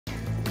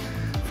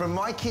From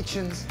my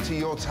kitchens to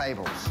your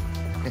tables.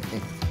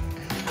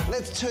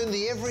 Let's turn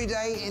the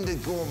everyday into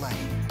gourmet.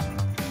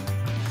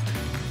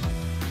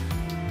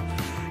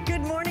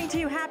 Good morning to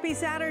you. Happy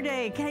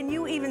Saturday. Can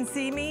you even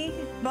see me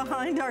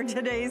behind our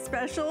today's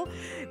special?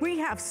 We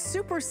have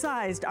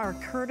supersized our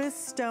Curtis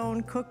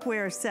Stone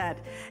cookware set.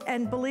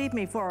 And believe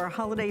me, for our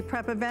holiday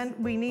prep event,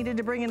 we needed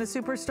to bring in a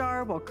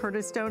superstar. Well,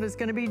 Curtis Stone is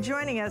going to be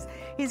joining us.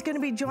 He's going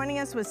to be joining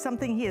us with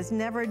something he has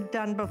never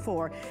done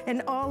before.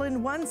 An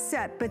all-in-one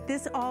set, but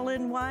this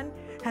all-in-one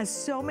has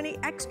so many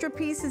extra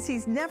pieces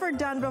he's never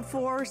done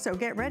before. So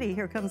get ready.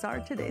 Here comes our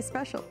today's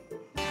special.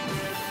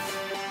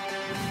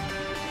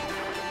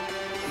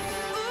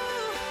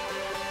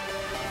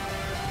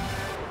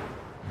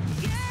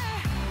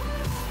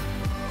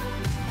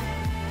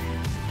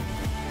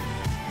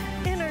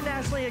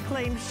 Internationally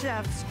acclaimed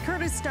chefs,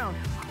 Curtis Stone,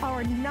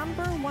 our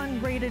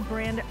 #1 rated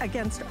brand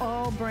against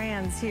all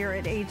brands here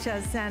at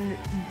HSN,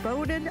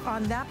 voted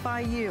on that by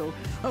you.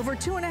 Over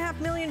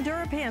 2.5 million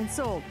DuraPans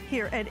sold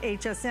here at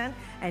HSN,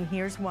 and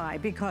here's why.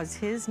 Because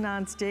his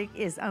nonstick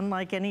is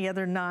unlike any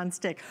other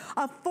nonstick.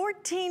 A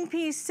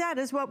 14-piece set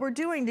is what we're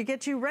doing to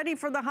get you ready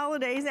for the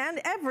holidays and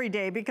every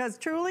day, because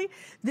truly,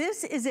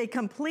 this is a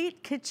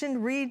complete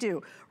kitchen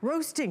redo.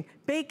 Roasting,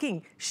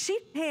 baking,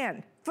 sheet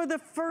pan. For the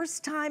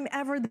first time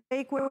ever, the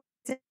bakeware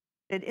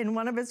in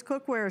one of his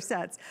cookware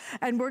sets.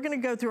 And we're gonna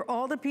go through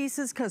all the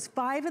pieces because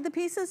 5 of the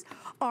pieces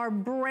are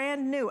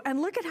brand new.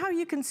 And look at how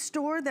you can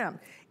store them.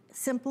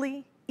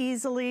 Simply,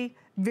 easily,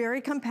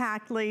 very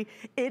compactly.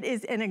 It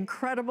is an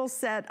incredible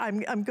set.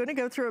 I'm gonna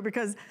go through it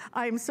because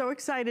I'm so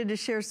excited to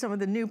share some of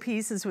the new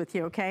pieces with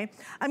you, okay?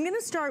 I'm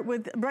gonna start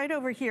with right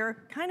over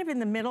here, kind of in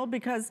the middle,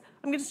 because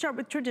I'm gonna start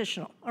with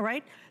traditional, all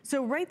right?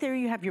 So right there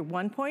you have your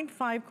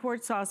 1.5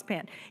 quart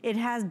saucepan. It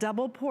has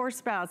double pour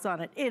spouts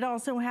on it. It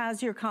also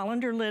has your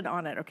colander lid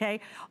on it,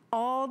 okay?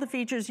 All the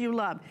features you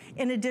love.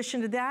 In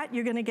addition to that,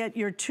 you're gonna get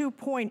your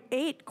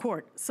 2.8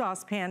 quart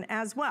saucepan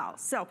as well.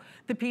 So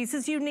the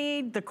pieces you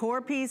need, the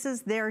core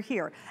pieces, they're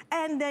here.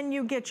 And then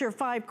you get your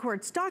 5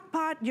 quart stock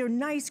pot, your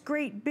nice,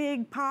 great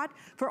big pot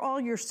for all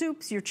your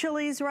soups, your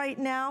chilies right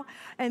now.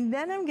 And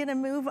then I'm gonna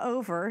move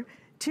over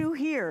to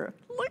here.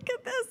 Look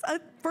at this,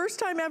 first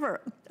time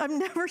ever. I've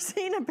never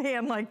seen a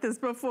pan like this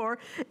before.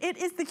 It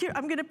is the cute.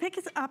 I'm gonna pick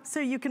it up so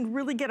you can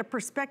really get a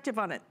perspective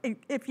on it.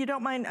 If you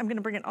don't mind, I'm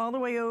gonna bring it all the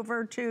way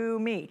over to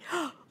me.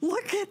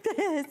 Look at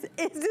this.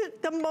 Is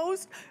it the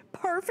most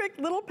perfect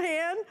little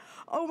pan?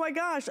 Oh my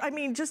gosh. I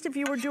mean, just if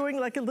you were doing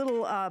like a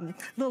little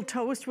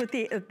toast with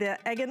the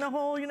egg in the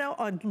hole, you know,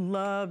 I'd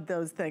love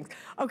those things.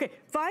 Okay,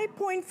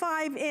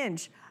 5.5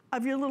 inch.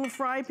 Of your little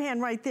fry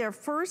pan right there,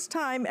 first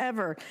time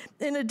ever.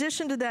 In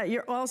addition to that,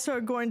 you're also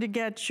going to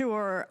get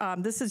your,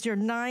 this is your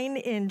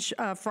 9-inch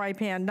fry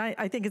pan.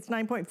 I think it's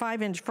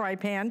 9.5-inch fry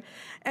pan.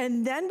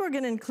 And then we're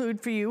gonna include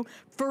for you,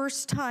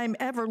 first time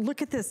ever,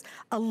 look at this,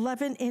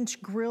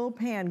 11-inch grill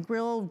pan,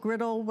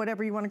 griddle,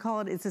 whatever you wanna call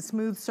it. It's a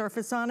smooth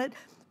surface on it.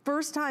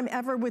 First time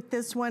ever with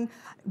this one,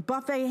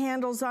 buffet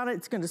handles on it.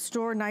 It's gonna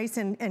store nice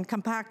and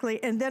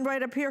compactly. And then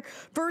right up here,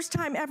 first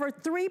time ever,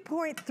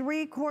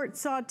 3.3 quart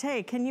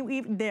saute. Can you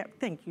even, there,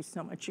 thank you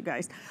so much, you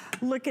guys.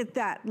 Look at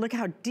that, look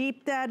how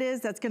deep that is.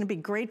 That's gonna be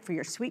great for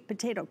your sweet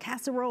potato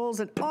casseroles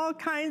and all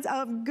kinds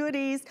of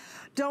goodies.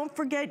 Don't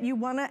forget, you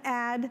wanna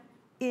add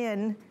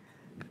in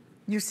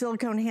your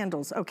silicone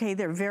handles, okay?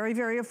 They're very,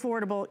 very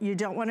affordable. You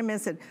don't wanna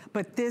miss it.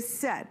 But this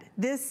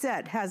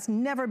set has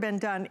never been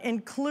done,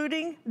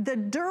 including the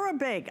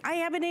DuraBake. I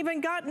haven't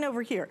even gotten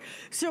over here.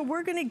 So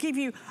we're gonna give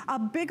you a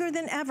bigger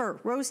than ever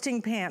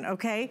roasting pan,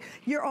 okay?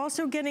 You're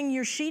also getting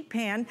your sheet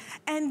pan,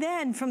 and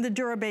then from the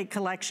DuraBake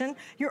collection,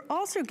 you're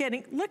also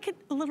getting, look at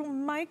a little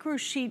micro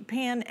sheet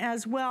pan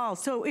as well.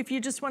 So if you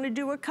just wanna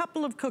do a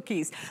couple of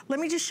cookies, let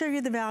me just show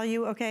you the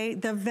value, okay?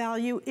 The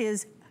value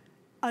is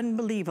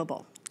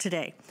unbelievable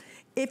today.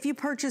 If you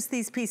purchase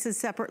these pieces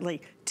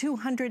separately,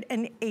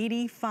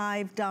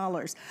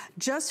 $285.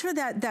 Just for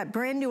that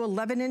brand new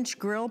 11-inch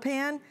grill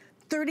pan,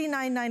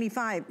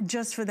 $39.95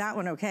 just for that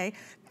one, okay?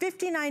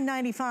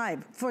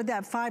 $59.95 for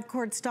that 5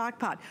 quart stock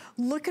pot.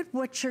 Look at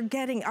what you're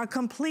getting, a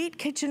complete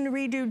kitchen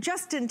redo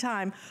just in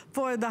time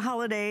for the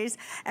holidays.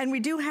 And we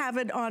do have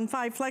it on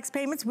 5 flex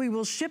payments. We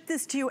will ship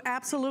this to you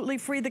absolutely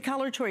free. The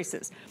color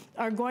choices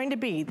are going to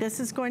be, this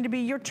is going to be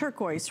your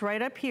turquoise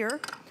right up here.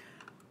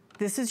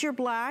 This is your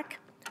black.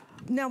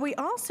 Now we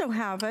also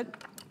have it,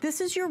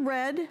 this is your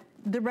red.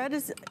 The red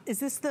is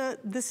this is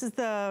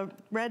the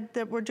red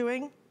that we're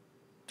doing?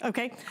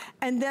 Okay,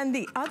 and then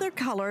the other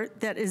color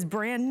that is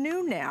brand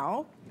new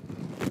now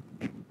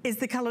is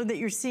the color that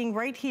you're seeing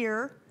right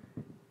here.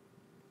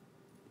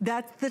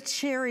 That's the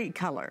cherry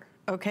color,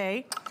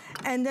 okay?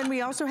 And then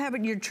we also have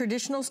it your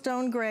traditional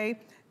stone gray.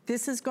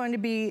 This is going to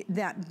be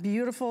that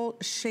beautiful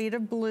shade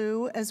of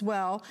blue as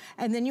well.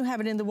 And then you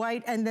have it in the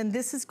white, and then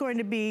this is going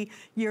to be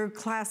your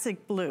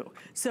classic blue.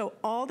 So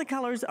all the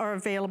colors are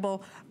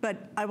available,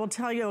 but I will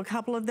tell you a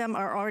couple of them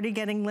are already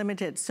getting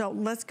limited. So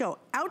let's go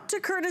out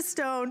to Curtis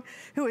Stone,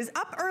 who is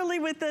up early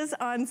with us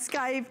on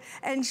Skype,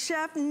 and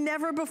chef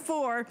never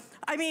before.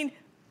 I mean,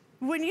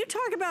 when you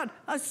talk about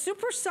a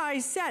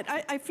supersized set,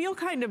 I feel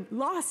kind of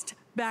lost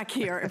back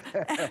here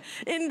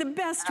in the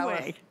best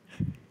way.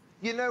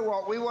 You know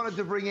what? We wanted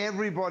to bring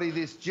everybody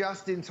this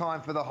just in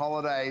time for the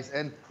holidays.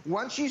 And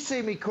once you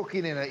see me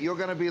cooking in it, you're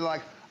going to be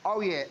like, oh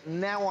yeah,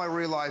 now I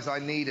realize I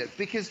need it.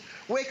 Because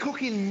we're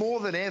cooking more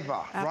than ever,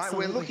 right?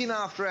 We're looking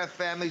after our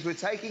families. We're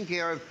taking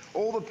care of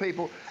all the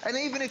people. And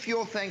even if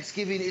your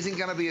Thanksgiving isn't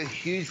going to be a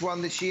huge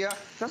one this year,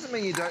 doesn't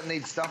mean you don't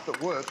need stuff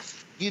that works.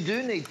 You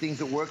do need things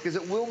that work because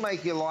it will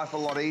make your life a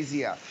lot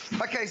easier.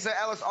 Okay, so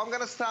Alice, I'm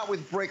going to start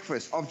with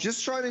breakfast. I've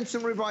just thrown in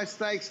some ribeye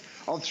steaks.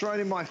 I've thrown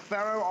in my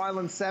Faroe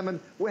Island salmon.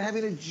 We're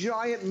having a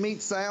giant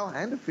meat sale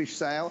and a fish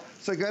sale.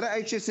 So go to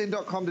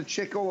hsn.com to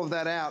check all of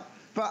that out.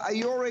 But are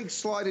your eggs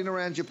sliding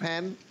around your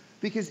pan?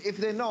 Because if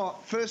they're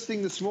not, first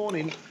thing this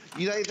morning,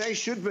 they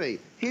should be.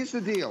 Here's the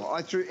deal.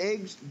 I threw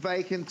eggs,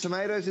 bacon,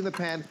 tomatoes in the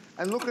pan,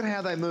 and look at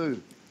how they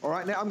move. All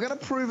right, now I'm going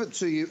to prove it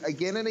to you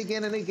again and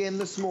again and again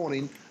this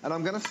morning, and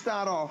I'm going to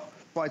start off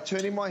by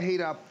turning my heat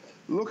up,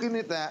 looking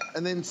at that,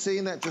 and then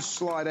seeing that just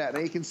slide out.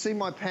 Now you can see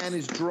my pan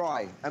is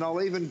dry, and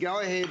I'll even go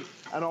ahead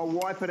and I'll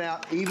wipe it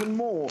out even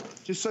more,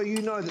 just so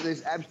you know that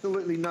there's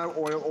absolutely no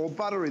oil or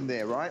butter in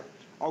there, right?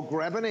 I'll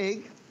grab an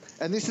egg,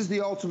 and this is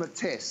the ultimate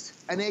test.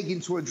 An egg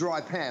into a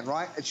dry pan,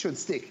 right? It should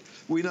stick.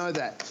 We know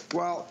that.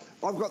 Well,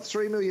 I've got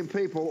 3 million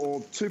people,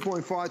 or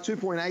 2.5,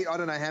 2.8, I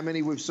don't know how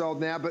many we've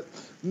sold now, but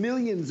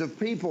millions of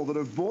people that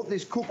have bought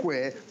this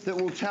cookware that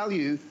will tell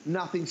you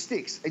nothing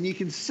sticks. And you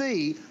can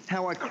see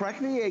how I crack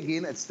the egg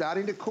in, it's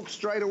starting to cook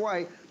straight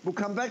away. We'll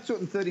come back to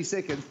it in 30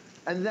 seconds,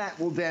 and that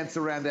will dance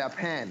around our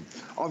pan.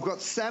 I've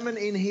got salmon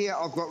in here,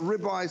 I've got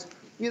ribeyes.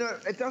 You know,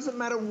 it doesn't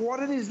matter what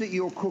it is that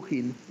you're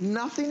cooking,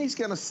 nothing is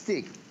going to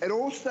stick. It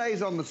all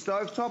stays on the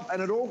stovetop,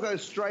 and it all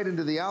goes straight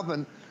into the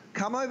oven.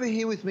 Come over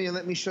here with me and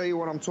let me show you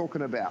what I'm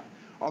talking about.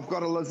 I've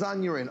got a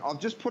lasagna in. I've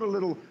just put a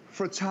little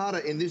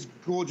frittata in this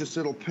gorgeous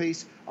little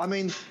piece. I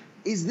mean,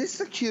 is this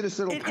the cutest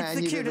little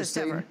pan you've ever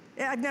seen? Ever.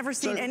 I've never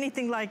seen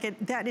anything like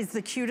it. That is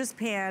the cutest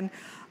pan.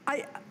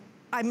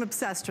 I'm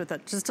obsessed with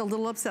it. Just a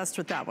little obsessed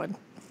with that one.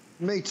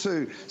 Me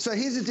too. So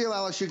here's the deal,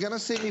 Alice. You're going to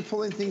see me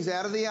pulling things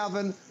out of the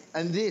oven,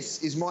 and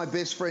this is my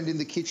best friend in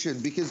the kitchen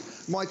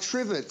because my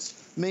trivets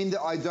mean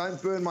that I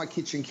don't burn my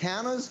kitchen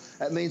counters.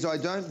 It means I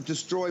don't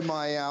destroy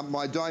my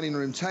my dining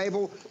room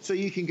table. So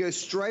you can go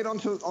straight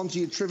onto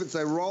your trivets.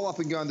 They roll up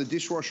and go in the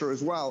dishwasher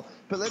as well.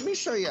 But let me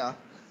show you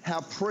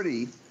how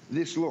pretty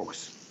this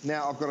looks.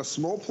 Now, I've got a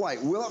small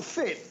plate. Will it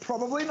fit?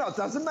 Probably not.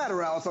 Doesn't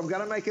matter, Alice. I'm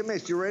going to make a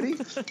mess. You ready?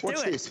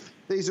 Watch this.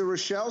 These are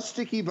Rochelle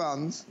sticky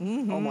buns.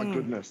 Oh, my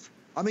goodness.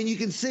 I mean, you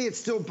can see it's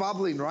still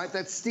bubbling, right?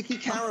 That's sticky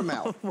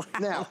caramel. Wow.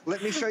 Now,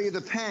 let me show you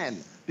the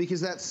pan,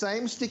 because that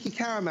same sticky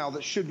caramel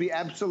that should be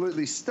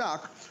absolutely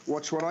stuck,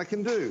 watch what I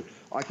can do.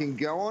 I can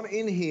go on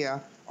in here,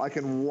 I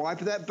can wipe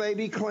that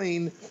baby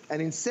clean,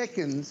 and in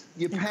seconds,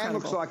 your pan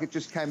looks like it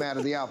just came out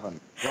of the oven,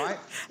 right?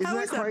 Isn't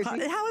that crazy?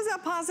 How is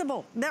that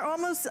possible? They're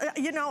almost,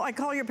 you know, I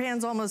call your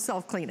pans almost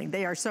self-cleaning.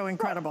 They are so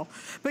incredible.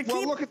 But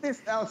well, look at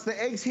this, Alice,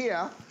 the egg's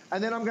here,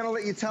 and then I'm going to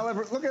let you tell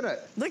everyone, look at it.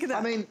 Look at that.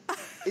 I mean,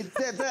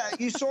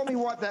 you saw me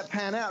wipe that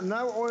pan out,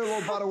 no oil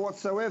or butter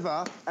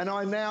whatsoever, and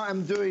I now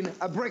am doing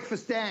a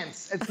breakfast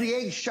dance. It's the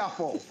egg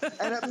shuffle,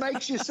 and it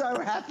makes you so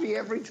happy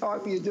every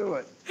time you do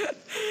it.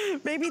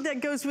 Maybe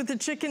that goes with the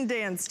chicken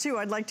dance, too.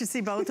 I'd like to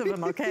see both of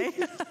them, okay?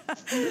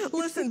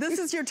 Listen, this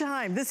is your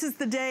time. This is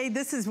the day.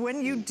 This is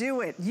when you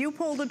do it. You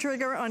pull the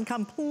trigger on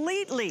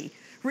completely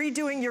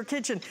redoing your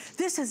kitchen.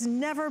 This has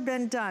never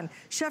been done.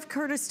 Chef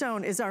Curtis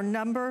Stone is our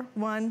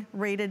 #1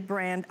 rated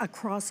brand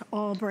across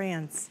all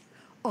brands.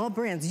 All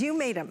brands. You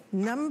made him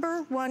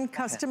 #1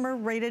 customer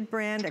rated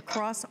brand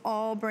across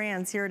all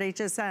brands here at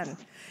HSN.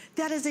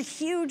 That is a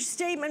huge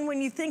statement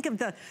when you think of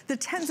the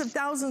tens of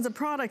thousands of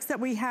products that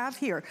we have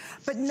here.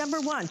 But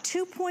 #1,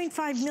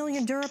 2.5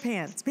 million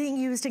DuraPans being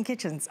used in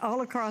kitchens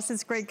all across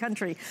this great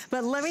country.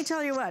 But let me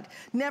tell you what,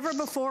 never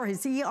before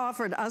has he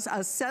offered us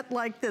a set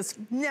like this,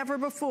 never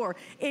before,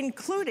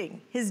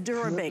 including his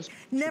DuraBake.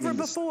 Never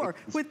before,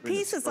 with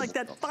pieces like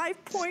that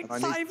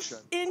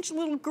 5.5-inch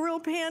little grill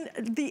pan,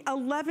 the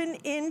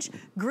 11-inch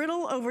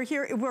griddle over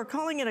here. We're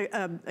calling it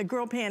a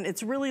grill pan.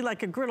 It's really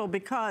like a griddle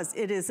because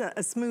it is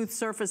a smooth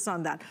surface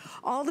on that.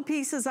 All the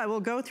pieces I will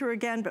go through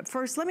again, but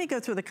first let me go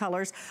through the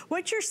colors.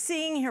 What you're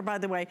seeing here, by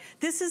the way,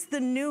 this is the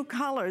new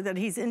color that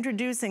he's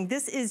introducing.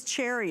 This is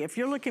cherry. If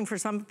you're looking for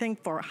something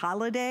for a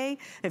holiday,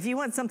 if you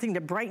want something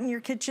to brighten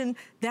your kitchen,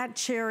 that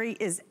cherry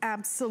is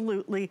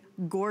absolutely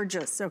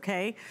gorgeous,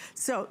 okay?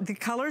 So the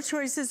color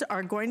choices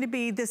are going to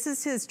be, this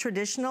is his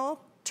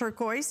traditional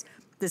turquoise.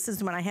 This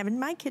is what I have in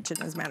my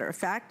kitchen, as a matter of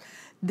fact.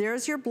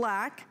 There's your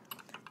black.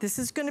 This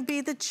is going to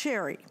be the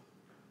cherry.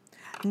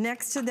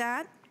 Next to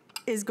that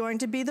is going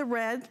to be the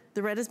red.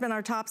 The red has been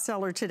our top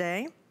seller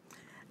today.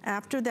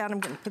 After that, I'm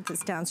going to put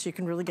this down so you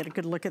can really get a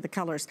good look at the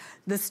colors.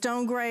 The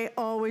stone gray,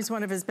 always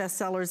one of his best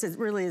sellers. It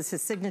really is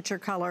his signature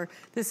color.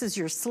 This is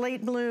your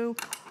slate blue.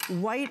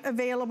 white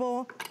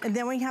available, and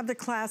then we have the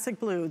classic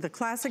blue. The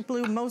classic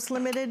blue, most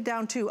limited,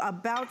 down to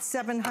about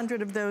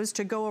 700 of those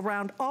to go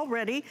around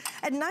already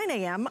at 9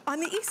 a.m. on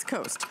the East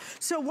Coast.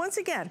 So once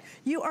again,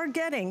 you are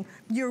getting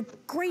your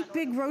great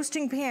big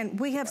roasting pan.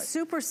 We have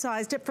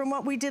supersized it from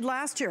what we did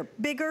last year,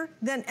 bigger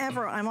than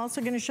ever. I'm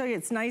also gonna show you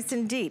it's nice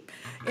and deep.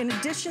 In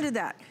addition to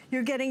that,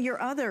 you're getting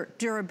your other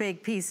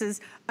DuraBake pieces,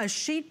 a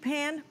sheet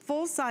pan,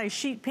 full-size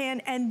sheet pan,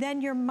 and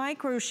then your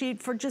micro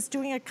sheet for just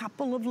doing a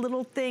couple of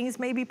little things,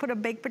 maybe put a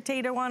baked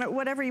potato on it,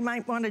 whatever you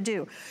might want to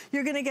do.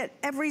 You're gonna get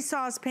every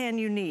saucepan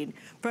you need,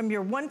 from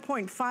your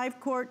 1.5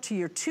 quart to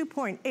your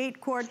 2.8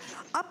 quart,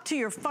 up to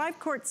your 5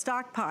 quart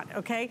stock pot,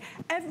 okay?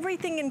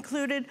 Everything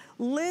included,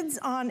 lids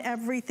on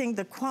everything.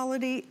 The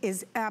quality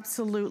is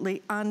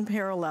absolutely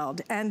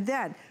unparalleled. And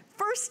then,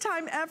 first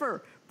time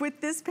ever, with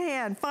this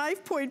pan,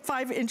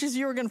 5.5 inches,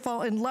 you're gonna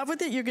fall in love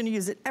with it. You're gonna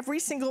use it every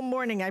single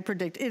morning, I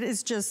predict. It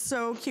is just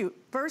so cute.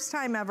 First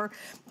time ever.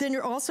 Then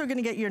you're also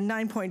gonna get your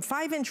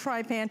 9.5 inch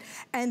fry pan,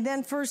 and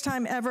then first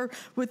time ever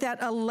with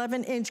that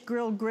 11 inch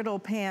griddle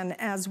pan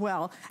as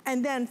well.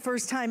 And then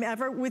first time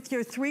ever with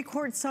your 3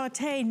 quart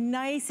saute,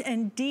 nice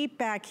and deep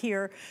back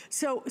here.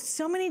 So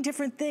many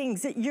different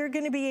things that you're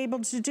gonna be able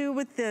to do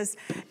with this,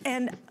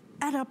 and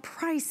at a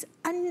price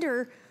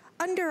under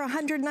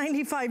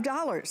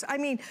 $195. I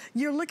mean,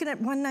 you're looking at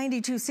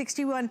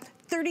 $192.61,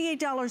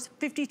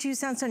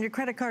 $38.52 on your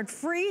credit card,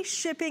 free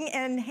shipping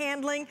and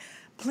handling.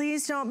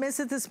 Please don't miss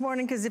it this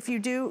morning, because if you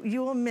do,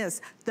 you will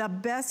miss the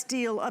best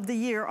deal of the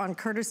year on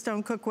Curtis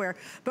Stone cookware.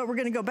 But we're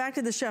gonna go back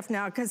to the chef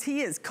now, because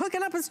he is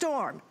cooking up a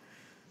storm.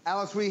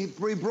 Alice, we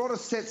brought a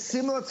set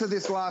similar to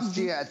this last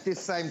year at this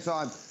same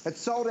time. It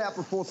sold out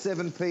before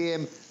 7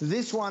 p.m.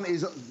 This one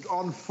is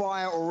on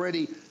fire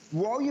already.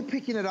 While you're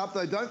picking it up,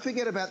 though, don't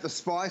forget about the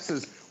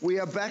spices. We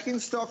are back in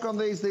stock on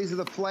these. These are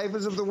the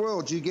flavors of the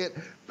world. You get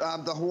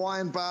the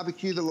Hawaiian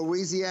barbecue, the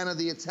Louisiana,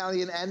 the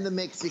Italian, and the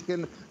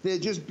Mexican. They're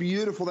just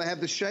beautiful. They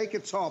have the shaker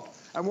top.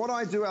 And what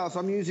I do, Alice,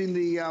 I'm using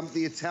the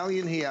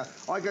Italian here.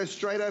 I go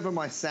straight over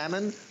my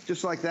salmon,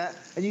 just like that.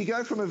 And you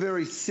go from a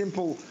very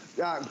simple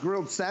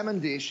grilled salmon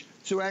dish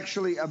to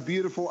actually a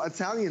beautiful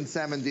Italian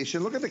salmon dish.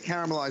 And look at the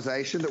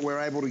caramelization that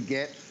we're able to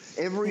get.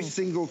 Every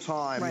single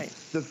time,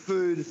 the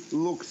food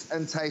looks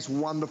and tastes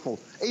wonderful.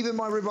 Even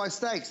my ribeye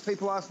steaks,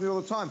 people ask me all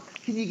the time,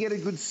 can you get a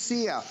good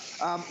sear?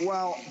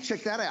 Well,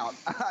 check that out.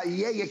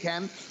 Yeah, you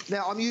can.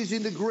 Now, I'm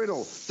using the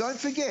griddle. Don't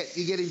forget,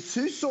 you're getting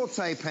 2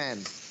 saute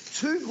pans,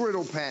 2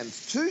 griddle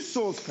pans, 2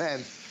 sauce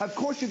pans. Of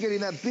course, you're getting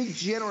that big,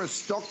 generous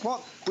stock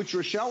pot, which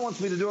Rochelle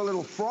wants me to do a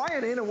little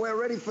frying in, and we're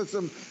ready for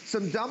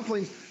some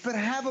dumplings. But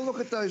have a look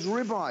at those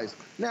ribeyes.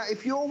 Now,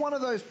 if you're one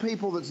of those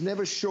people that's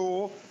never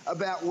sure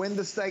about when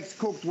the steak's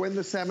cooked, when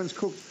the salmon's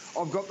cooked,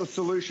 I've got the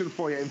solution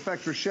for you. In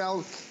fact,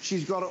 Rochelle,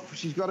 she's got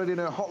it in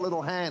her hot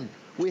little hand.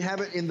 We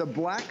have it in the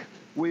black.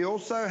 We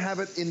also have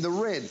it in the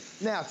red.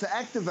 Now, to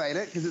activate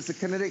it, because it's a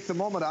kinetic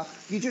thermometer,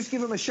 you just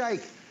give them a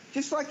shake.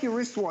 Just like your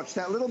wristwatch,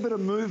 that little bit of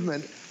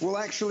movement will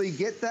actually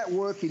get that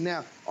working.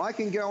 Now, I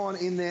can go on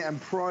in there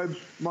and probe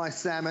my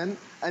salmon,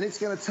 and it's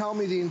going to tell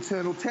me the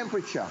internal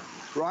temperature,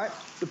 right?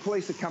 The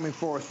police are coming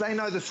for us. They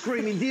know the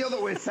screaming deal that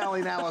we're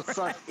selling, Alice.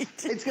 So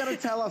it's going to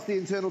tell us the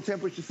internal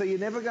temperature. So you're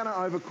never going to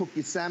overcook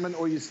your salmon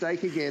or your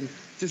steak again.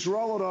 Just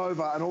roll it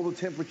over, and all the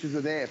temperatures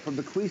are there. From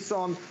the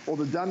cuisson or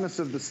the doneness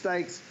of the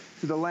steaks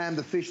to the lamb,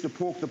 the fish, the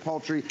pork, the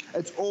poultry,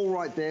 it's all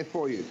right there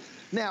for you.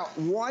 Now,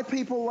 why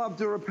people love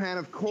DuraPan,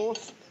 of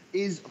course,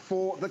 is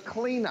for the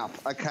cleanup,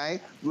 okay?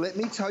 Let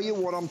me tell you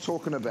what I'm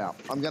talking about.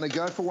 I'm gonna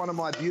go for one of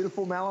my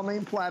beautiful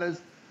melamine platters.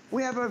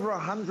 We have over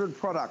 100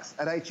 products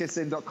at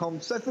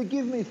hsn.com, so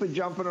forgive me for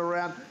jumping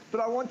around,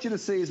 but I want you to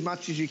see as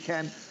much as you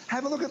can.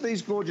 Have a look at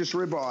these gorgeous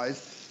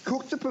ribeyes,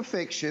 cooked to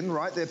perfection,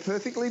 right? They're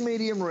perfectly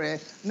medium rare.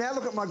 Now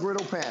look at my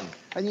griddle pan,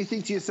 and you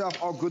think to yourself,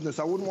 oh goodness,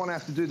 I wouldn't want to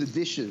have to do the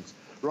dishes,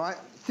 right?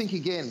 Think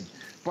again.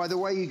 By the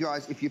way, you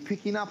guys, if you're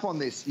picking up on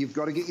this, you've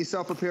got to get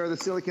yourself a pair of the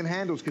silicone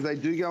handles, because they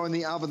do go in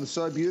the oven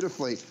so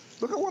beautifully.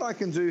 Look at what I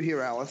can do here,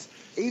 Alice.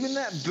 Even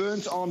that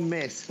burnt on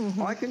mess,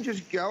 I can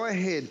just go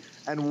ahead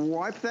and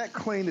wipe that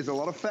clean. There's a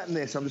lot of fat in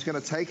there, so I'm just going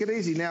to take it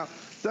easy. Now,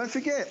 don't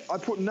forget, I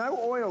put no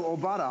oil or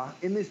butter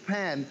in this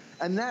pan,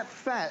 and that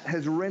fat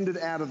has rendered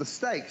out of the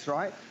steaks,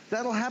 right?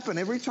 That'll happen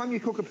every time you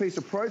cook a piece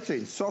of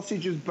protein,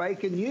 sausages,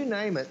 bacon, you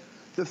name it.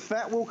 The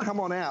fat will come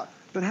on out.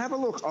 But have a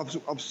look,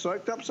 I've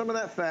soaked up some of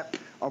that fat,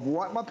 I've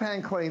wiped my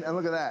pan clean, and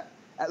look at that.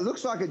 It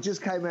looks like it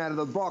just came out of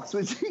the box,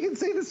 but you can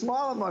see the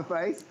smile on my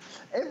face.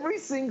 Every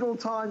single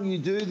time you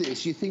do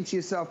this, you think to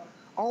yourself,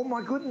 oh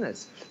my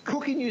goodness,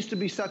 cooking used to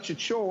be such a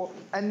chore,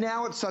 and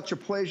now it's such a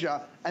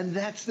pleasure, and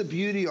that's the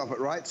beauty of it,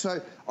 right?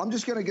 So I'm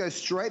just gonna go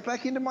straight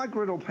back into my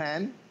griddle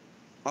pan.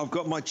 I've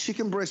got my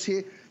chicken breast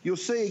here. You'll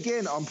see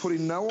again, I'm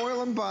putting no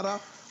oil and butter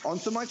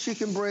onto my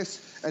chicken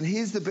breast, and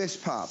here's the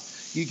best part.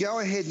 You go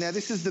ahead, now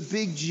this is the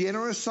big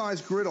generous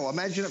sized griddle.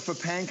 Imagine it for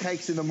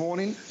pancakes in the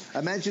morning.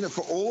 Imagine it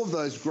for all of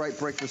those great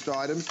breakfast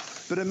items.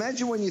 But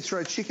imagine when you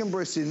throw chicken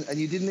breasts in and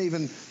you didn't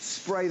even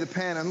spray the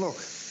pan, and look,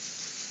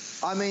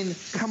 I mean,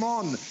 come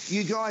on,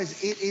 you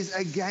guys, it is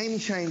a game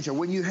changer.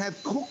 When you have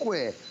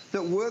cookware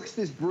that works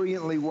this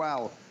brilliantly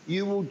well,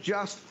 you will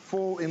just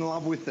fall in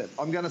love with it.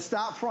 I'm going to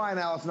start frying,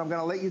 Alice, and I'm going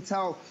to let you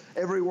tell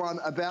everyone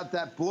about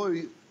that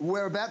blue.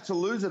 We're about to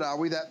lose it, are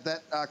we,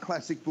 that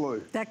classic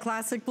blue? That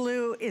classic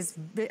blue is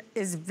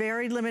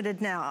very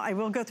limited now. I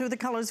will go through the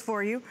colors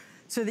for you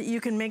so that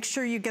you can make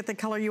sure you get the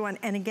color you want.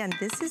 And again,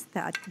 this is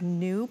that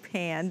new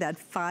pan, that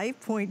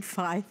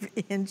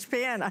 5.5-inch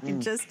pan.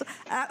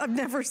 I've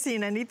never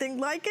seen anything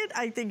like it.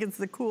 I think it's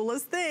the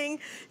coolest thing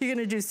you're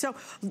gonna do. So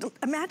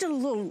imagine a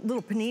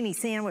little panini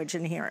sandwich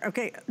in here,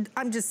 okay?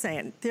 I'm just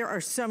saying, there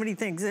are so many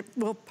things that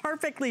will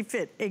perfectly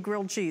fit a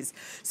grilled cheese.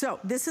 So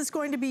this is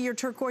going to be your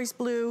turquoise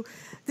blue.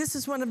 This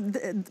is one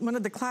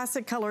of the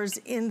classic colors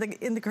in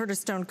the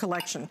Curtis Stone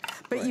collection.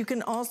 But right. You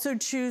can also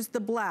choose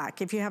the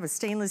black if you have a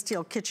stainless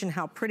steel kitchen.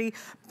 How pretty.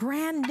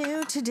 Brand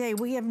new today.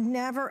 We have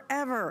never,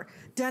 ever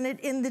done it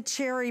in the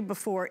cherry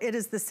before. It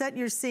is the set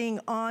you're seeing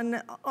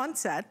on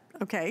set,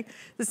 okay?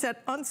 The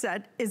set on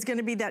set is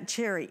gonna be that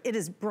cherry. It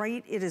is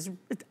bright, it's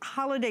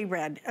holiday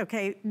red,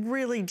 okay?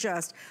 Really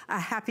just a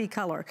happy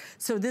color.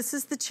 So this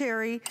is the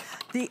cherry.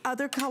 The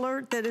other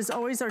color that is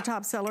always our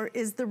top seller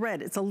is the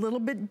red. It's a little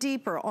bit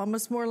deeper,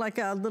 almost more like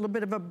a little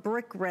bit of a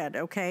brick red,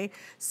 okay?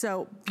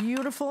 So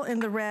beautiful in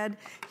the red.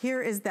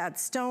 Here is that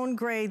stone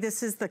gray.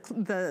 This is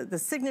the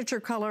signature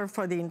color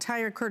for the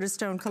entire Curtis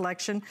Stone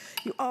collection.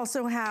 You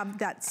also have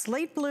that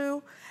slate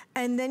blue,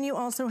 and then you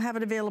also have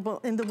it available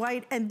in the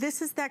white, and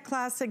this is that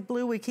classic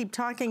blue we keep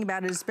talking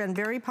about. It has been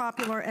very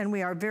popular, and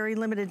we are very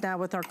limited now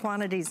with our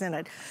quantities in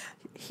it.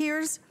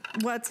 Here's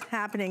what's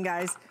happening,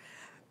 guys.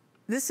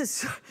 This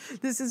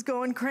is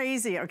going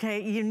crazy,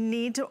 okay? You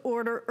need to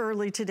order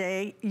early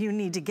today. You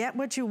need to get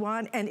what you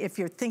want, and if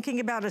you're thinking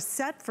about a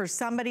set for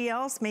somebody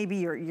else, maybe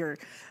your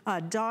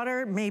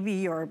daughter, maybe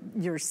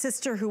your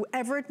sister,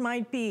 whoever it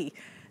might be,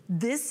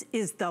 this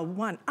is the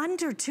one,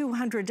 under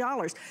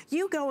 $200.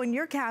 You go in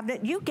your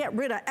cabinet, you get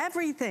rid of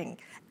everything.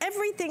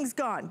 Everything's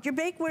gone. Your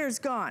bakeware's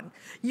gone.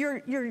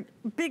 Your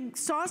big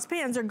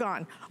saucepans are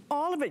gone.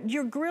 All of it,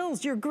 your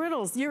grills, your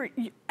griddles,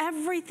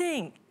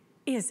 everything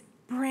is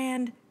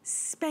brand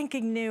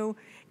spanking new.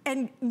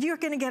 And you're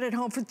gonna get it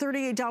home for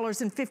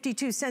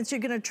 $38.52. You're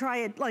gonna try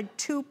it like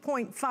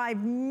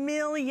 2.5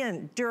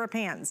 million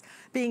DuraPans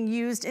being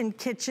used in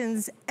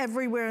kitchens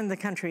everywhere in the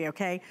country,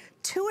 okay?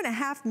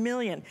 2.5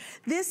 million.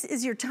 This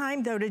is your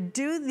time though to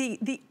do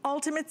the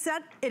ultimate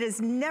set. It has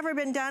never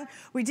been done.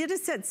 We did a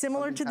set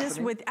similar to this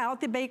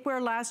without the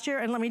bakeware last year,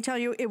 and let me tell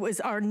you, it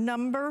was our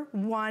number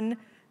one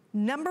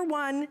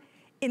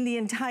in the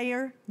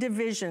entire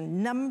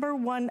division, number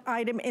one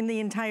item in the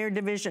entire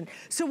division.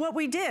 So what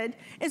we did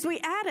is we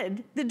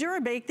added the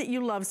DuraBake that you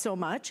love so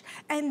much,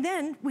 and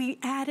then we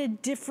added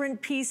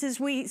different pieces.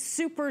 We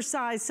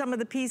supersized some of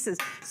the pieces.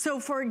 So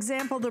for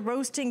example, the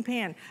roasting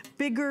pan,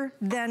 bigger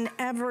than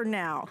ever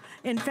now.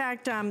 In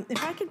fact,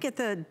 if I could get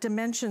the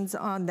dimensions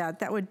on that,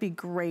 that would be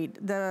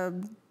great.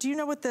 Do you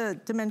know what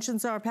the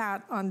dimensions are,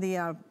 Pat, on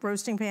the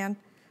roasting pan?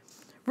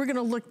 We're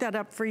gonna look that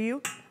up for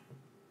you.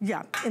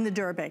 Yeah, in the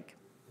DuraBake.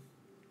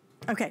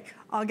 Okay,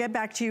 I'll get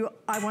back to you.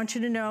 I want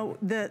you to know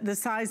the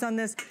size on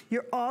this.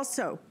 You're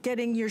also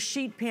getting your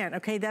sheet pan,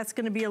 okay? That's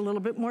gonna be a little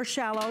bit more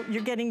shallow.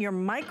 You're getting your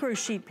micro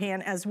sheet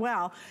pan as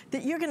well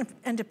that you're gonna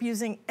end up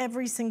using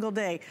every single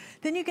day.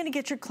 Then you're gonna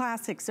get your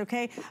classics,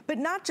 okay? But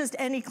not just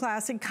any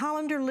classic,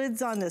 colander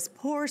lids on this,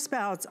 pour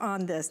spouts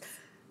on this.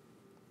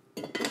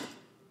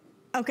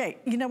 Okay,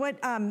 you know what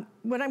I'm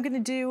gonna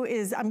do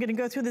is I'm gonna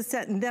go through the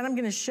set and then I'm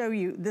gonna show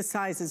you the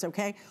sizes,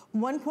 okay?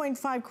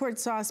 1.5 quart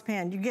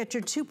saucepan, you get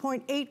your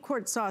 2.8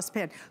 quart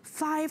saucepan,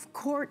 5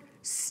 quart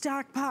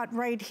stock pot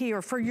right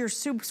here for your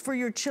soups, for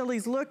your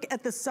chilies. Look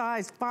at the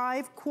size,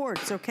 5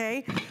 quarts,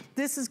 okay?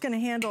 This is gonna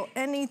handle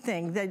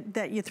anything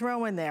that you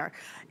throw in there.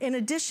 In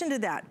addition to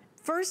that,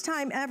 first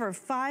time ever,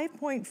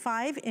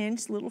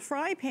 5.5-inch little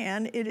fry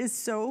pan. It is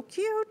so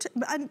cute,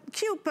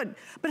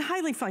 but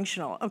highly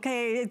functional,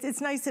 okay?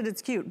 It's nice that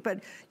it's cute,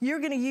 but you're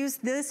gonna use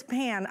this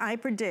pan, I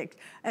predict,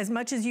 as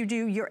much as you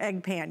do your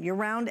egg pan, your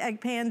round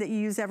egg pan that you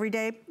use every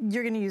day,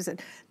 you're gonna use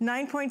it.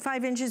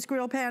 9.5 inches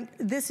grill pan.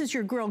 This is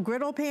your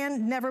griddle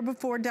pan, never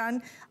before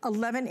done.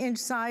 11-inch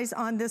size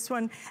on this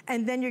one,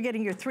 and then you're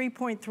getting your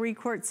 3.3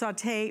 quart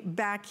saute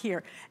back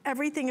here.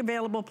 Everything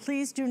available.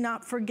 Please do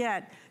not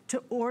forget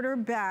to order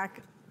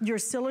back your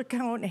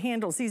silicone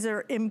handles. These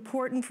are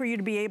important for you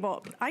to be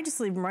able, I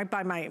just leave them right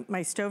by my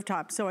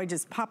stovetop, so I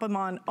just pop them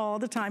on all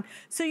the time.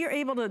 So you're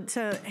able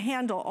to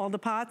handle all the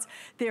pots.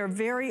 They are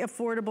very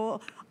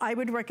affordable. I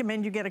would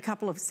recommend you get a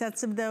couple of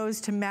sets of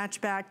those to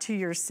match back to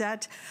your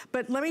set.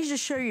 But let me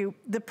just show you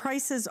the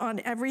prices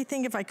on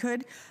everything if I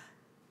could.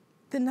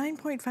 The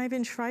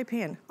 9.5-inch fry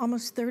pan,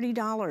 almost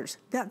 $30.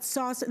 That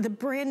sauce, the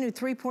brand new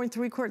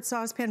 3.3 quart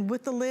saucepan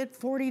with the lid,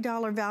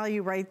 $40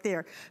 value right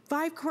there.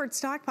 5 quart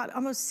stock pot,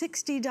 almost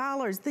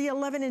 $60. The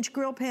 11-inch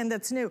grill pan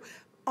that's new,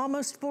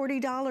 almost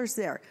 $40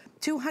 there.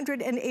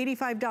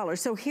 $285.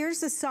 So here's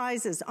the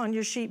sizes on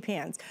your sheet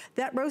pans.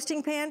 That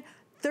roasting pan,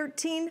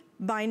 13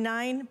 by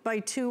 9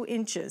 by 2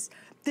 inches.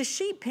 The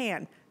sheet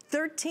pan,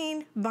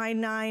 13 by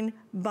 9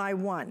 by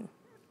 1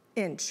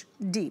 inch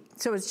deep.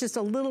 So it's just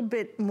a little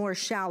bit more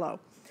shallow.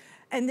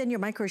 And then your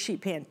micro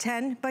sheet pan,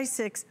 10 by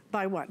 6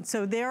 by 1.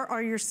 So there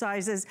are your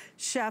sizes,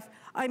 chef.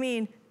 I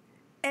mean,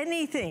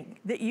 anything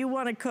that you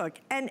want to cook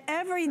and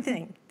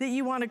everything that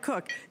you want to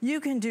cook,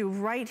 you can do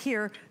right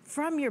here,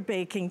 from your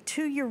baking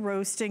to your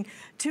roasting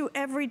to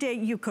every day.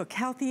 You cook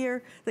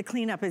healthier, the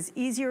cleanup is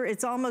easier,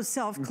 it's almost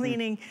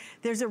self-cleaning.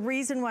 There's a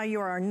reason why you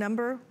are our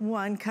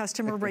 #1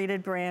 customer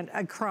rated brand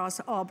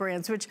across all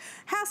brands, which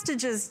has to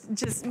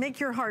just make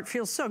your heart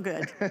feel so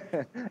good.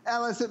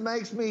 Alice, it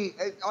makes me,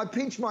 I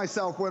pinch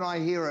myself when I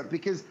hear it,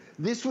 because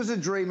this was a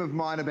dream of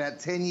mine about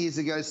 10 years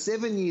ago,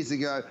 7 years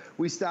ago.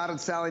 We started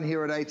selling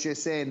here at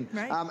HSN.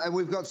 Right. And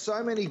we've got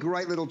so many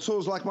great little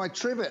tools like my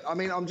trivet. I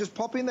mean, I'm just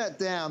popping that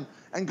down.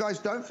 And guys,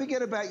 don't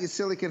forget about your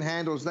silicone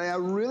handles. They are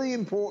really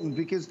important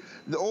because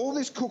all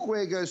this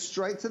cookware goes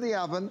straight to the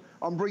oven.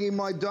 I'm bringing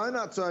my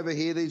donuts over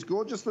here, these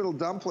gorgeous little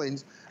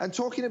dumplings. And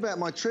talking about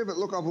my trivet,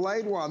 look, I've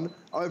laid one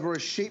over a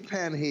sheet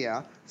pan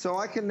here. So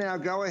I can now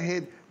go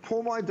ahead,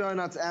 pull my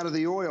donuts out of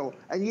the oil.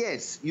 And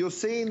yes, you're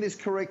seeing this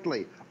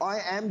correctly. I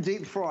am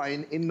deep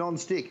frying in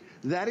non-stick.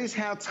 That is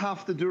how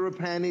tough the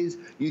DuraPan is.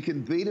 You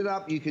can beat it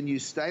up. You can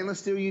use stainless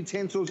steel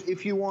utensils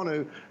if you want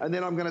to. And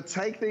then I'm going to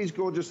take these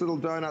gorgeous little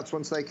donuts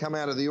once they come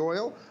out of the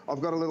oil.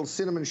 I've got a little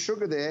cinnamon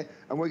sugar there,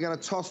 and we're going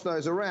to toss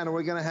those around, and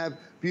we're going to have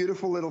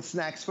beautiful little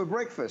snacks for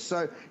breakfast.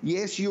 So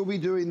yes, you'll be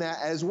doing that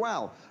as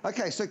well.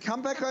 Okay, so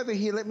come back over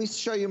here. Let me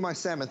show you my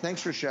salmon.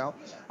 Thanks, Rochelle.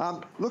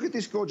 Look at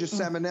this gorgeous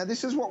salmon. Now,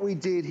 this is what we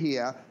did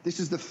here. This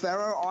is the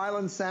Faroe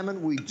Island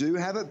salmon. We do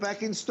have it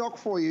back in stock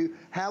for you.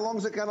 How long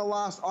is it going to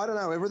last? I don't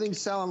know.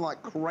 Everything's selling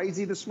like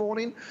crazy this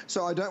morning,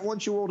 so I don't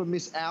want you all to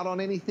miss out on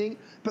anything.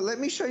 But let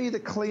me show you the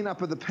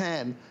cleanup of the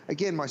pan.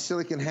 Again, my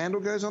silicone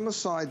handle goes on the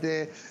side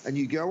there, and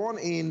you go on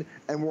in,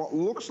 and what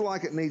looks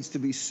like it needs to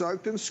be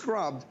soaked and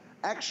scrubbed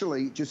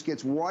actually just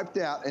gets wiped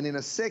out, and in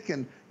a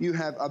second you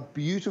have a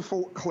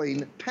beautiful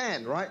clean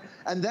pan, right?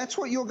 And that's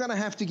what you're going to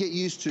have to get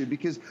used to,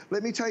 because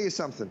let me tell you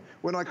something.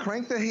 When I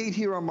crank the heat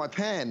here on my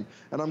pan,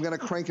 and I'm going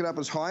to crank it up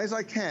as high as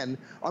I can,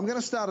 I'm going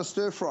to start a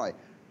stir fry.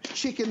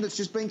 Chicken that's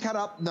just been cut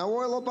up, no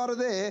oil or butter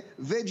there.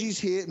 Veggies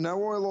here,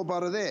 no oil or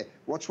butter there.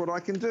 Watch what I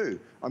can do.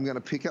 I'm going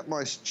to pick up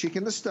my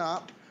chicken to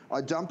start. I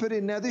dump it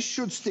in. Now, this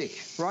should stick,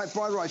 right?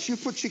 By rights,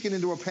 you've put chicken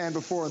into a pan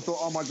before and thought,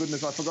 oh, my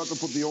goodness, I forgot to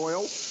put the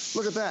oil.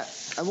 Look at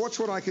that. And watch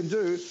what I can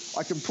do.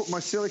 I can put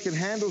my silicone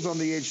handles on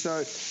the edge so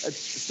it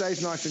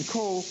stays nice and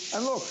cool.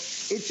 And look,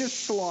 it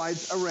just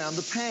slides around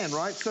the pan,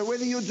 right? So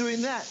whether you're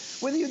doing that,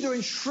 whether you're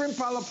doing shrimp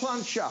a la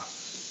plancha,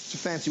 it's a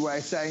fancy way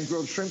of saying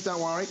grilled shrimp,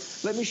 don't worry.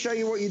 Let me show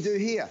you what you do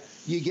here.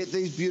 You get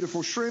these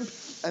beautiful shrimp,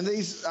 and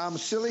these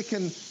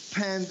silicone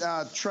pan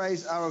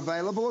trays are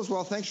available as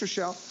well. Thanks,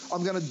 Rochelle.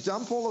 I'm going to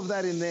dump all of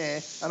that in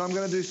there, and I'm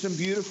going to do some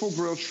beautiful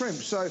grilled shrimp.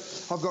 So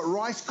I've got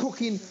rice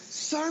cooking,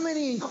 so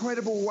many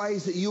incredible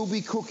ways that you'll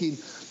be cooking.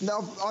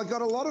 Now, I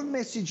got a lot of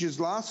messages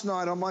last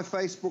night on my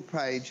Facebook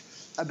page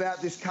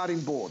about this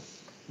cutting board.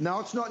 No,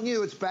 it's not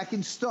new. It's back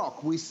in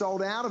stock. We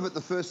sold out of it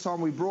the first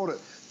time we brought it,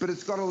 but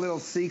it's got a little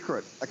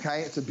secret,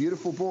 okay? It's a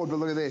beautiful board, but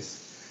look at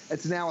this.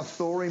 It's now a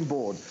thawing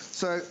board.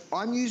 So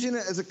I'm using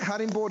it as a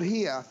cutting board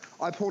here.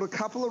 I pulled a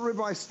couple of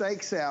ribeye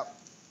steaks out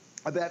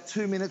about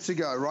 2 minutes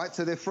ago, right?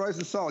 So they're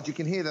frozen solid. You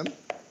can hear them.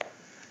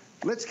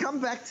 Let's come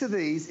back to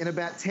these in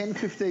about 10,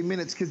 15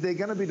 minutes because they're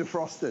going to be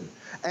defrosted.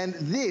 And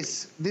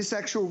this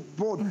actual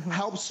board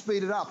helps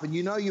speed it up. And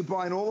you know you're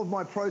buying all of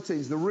my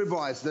proteins, the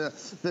ribeyes,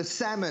 the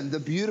salmon, the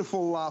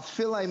beautiful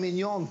filet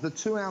mignons, the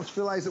 2-ounce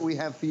fillets that we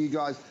have for you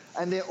guys.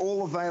 And they're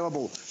all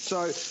available.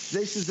 So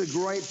this is a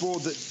great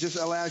board that just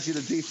allows you to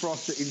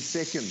defrost it in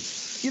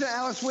seconds. You know,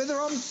 Alice, whether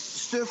I'm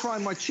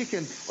stir-frying my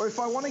chicken or if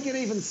I want to get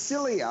even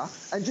sillier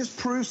and just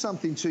prove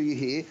something to you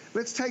here,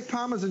 let's take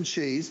Parmesan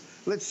cheese.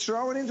 Let's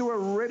throw it into a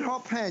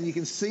red-hot pan. You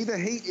can see the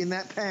heat in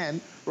that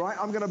pan, right?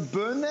 I'm going to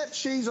burn that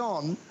cheese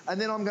on,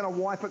 and then I'm going to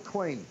wipe it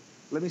clean.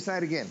 Let me say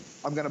it again.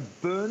 I'm going to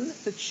burn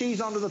the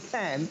cheese onto the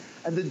pan,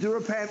 and the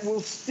DuraPan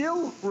will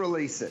still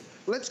release it.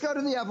 Let's go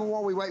to the oven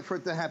while we wait for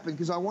it to happen,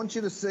 because I want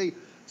you to see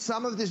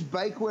some of this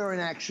bakeware in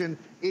action.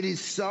 It is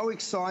so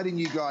exciting,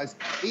 you guys.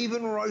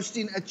 Even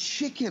roasting a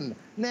chicken.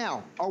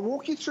 Now, I'll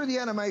walk you through the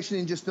animation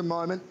in just a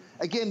moment.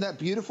 Again, that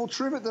beautiful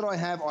trivet that I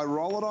have, I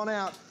roll it on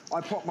out. I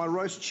pop my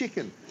roast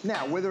chicken.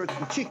 Now, whether it's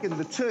the chicken,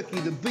 the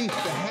turkey, the beef,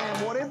 the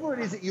ham, whatever it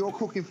is that you're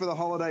cooking for the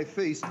holiday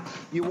feast,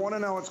 you want to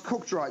know it's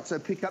cooked right. So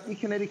pick up your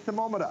kinetic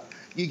thermometer.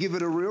 You give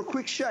it a real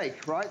quick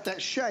shake, right?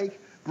 That shake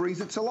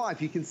brings it to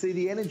life. You can see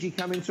the energy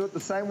come into it the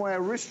same way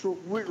a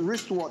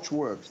wristwatch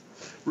works.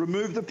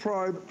 Remove the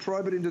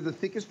probe it into the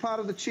thickest part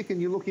of the chicken.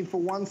 You're looking for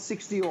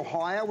 160 or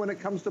higher when it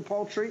comes to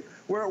poultry.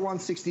 We're at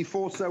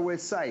 164, so we're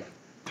safe.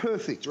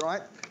 Perfect,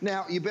 right?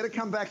 Now, you better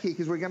come back here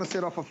because we're going to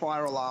set off a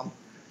fire alarm.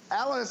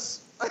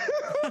 Alice, look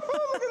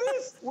at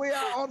this. We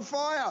are on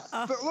fire.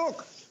 But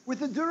look, with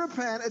the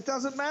DuraPan, it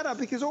doesn't matter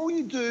because all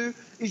you do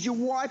is you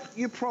wipe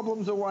your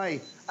problems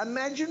away.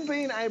 Imagine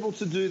being able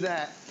to do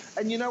that.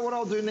 And you know what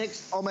I'll do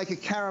next? I'll make a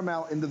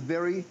caramel in the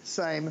very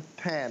same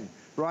pan.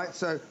 right?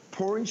 So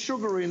pouring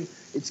sugar in,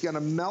 it's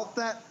gonna melt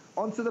that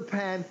onto the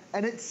pan,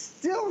 and it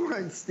still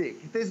won't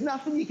stick. There's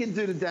nothing you can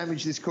do to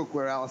damage this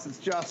cookware, Alice. It's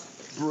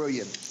just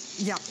brilliant.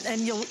 Yeah,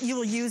 and you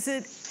will use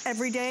it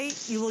every day.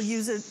 You will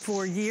use it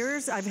for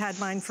years. I've had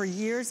mine for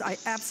years. I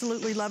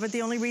absolutely love it.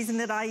 The only reason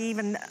that I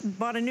even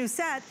bought a new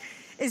set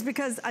is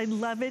because I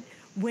love it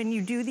when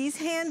you do these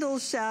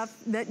handles, Chef,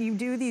 that you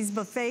do these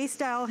buffet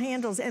style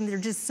handles, and they're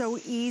just so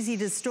easy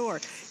to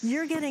store.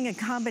 You're getting a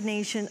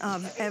combination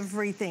of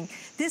everything.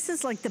 This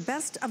is like the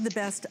best of the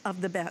best of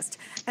the best.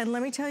 And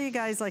let me tell you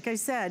guys, like I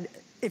said,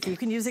 if you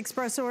can use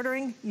express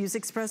ordering, use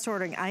express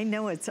ordering. I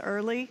know it's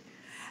early,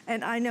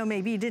 and I know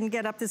maybe you didn't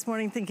get up this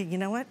morning thinking, you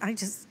know what, I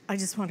just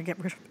want to get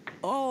rid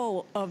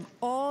of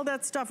all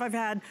that stuff I've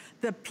had,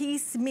 the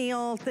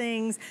piecemeal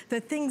things, the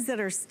things that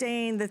are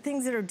stained, the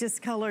things that are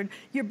discolored,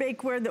 your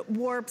bakeware that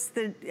warps,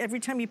 that every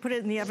time you put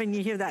it in the oven,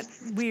 you hear that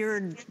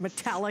weird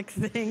metallic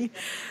thing.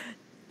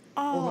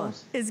 All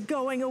is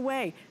going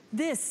away.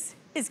 This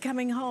is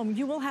coming home.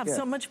 You will have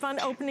so much fun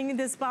opening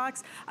this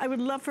box. I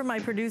would love for my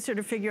producer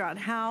to figure out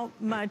how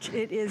much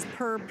it is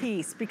per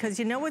piece, because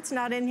you know what's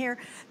not in here?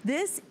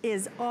 This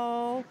is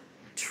all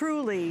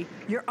truly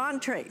your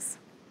entrees.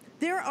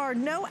 There are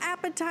no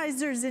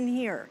appetizers in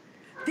here.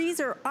 These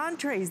are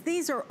entrees.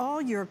 These are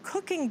all your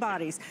cooking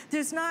bodies.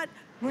 There's not,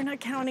 we're not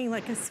counting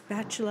like a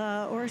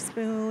spatula or a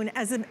spoon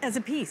as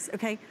a piece,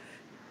 okay?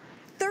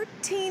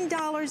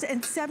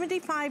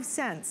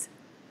 $13.75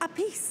 a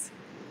piece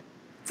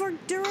for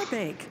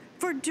DuraBake,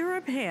 for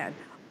DuraPan,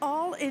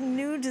 all in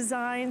new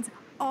designs,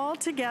 all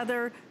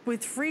together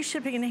with free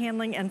shipping and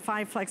handling and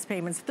 5 flex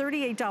payments,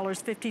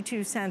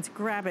 $38.52.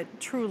 Grab it,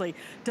 truly.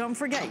 Don't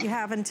forget, you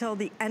have until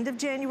the end of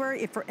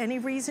January. If for any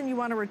reason you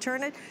want to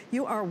return it,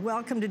 you are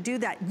welcome to do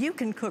that. You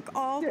can cook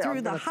all through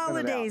the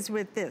holidays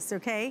with this,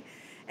 okay?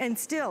 And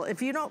still,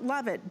 if you don't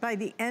love it, by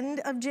the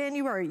end of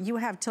January, you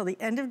have till the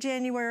end of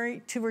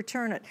January to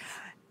return it.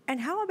 And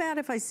how about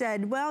if I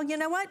said, well, you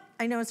know what?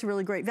 I know it's a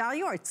really great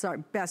value. It's our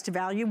best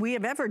value we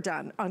have ever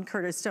done on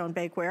Curtis Stone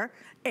bakeware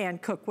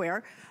and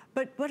cookware.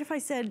 But what if I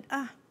said,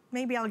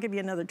 maybe I'll give you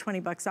another 20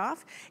 bucks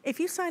off? If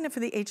you sign up for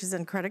the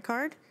HSN credit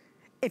card,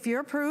 if you're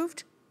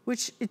approved,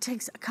 which it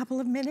takes a couple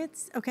of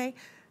minutes, okay,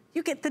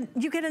 you get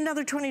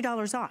another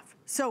 $20 off.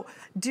 So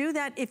do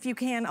that if you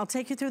can. I'll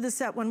take you through the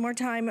set one more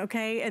time,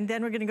 okay? And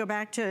then we're gonna go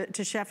back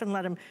to Chef and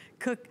let him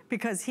cook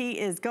because he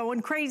is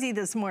going crazy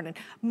this morning.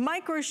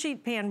 Micro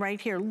sheet pan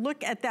right here,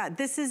 look at that.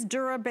 This is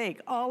DuraBake,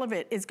 all of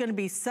it is gonna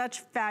be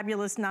such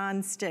fabulous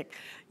non-stick.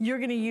 You're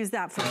gonna use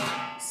that for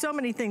so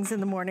many things in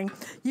the morning.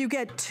 You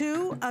get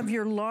 2 of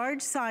your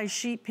large size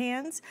sheet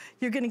pans.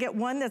 You're gonna get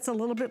one that's a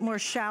little bit more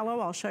shallow,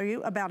 I'll show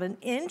you, about 1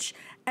 inch.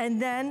 And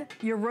then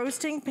your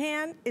roasting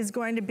pan is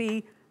going to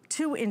be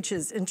 2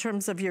 inches in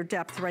terms of your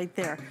depth right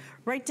there.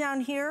 Right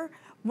down here,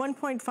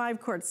 1.5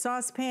 quart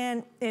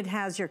saucepan. It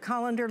has your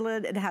colander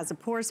lid. It has a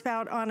pour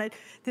spout on it.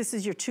 This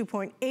is your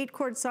 2.8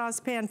 quart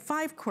saucepan,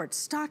 5 quart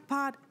stock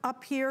pot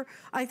up here.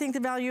 I think the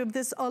value of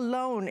this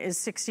alone is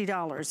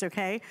 $60,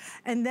 okay?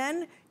 And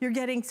then you're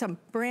getting some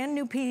brand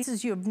new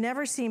pieces you have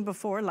never seen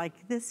before, like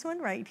this one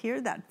right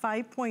here, that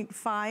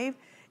 5.5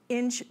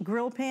 inch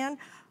grill pan.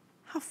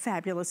 How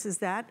fabulous is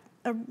that?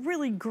 A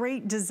really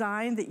great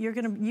design that you're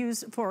gonna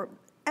use for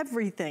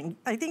everything.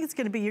 I think it's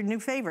gonna be your new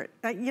favorite.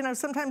 You know,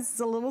 sometimes it's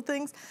the little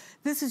things.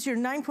 This is your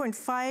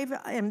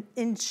 9.5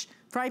 inch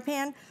fry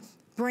pan.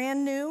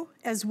 Brand new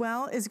as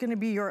well is gonna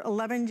be your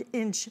 11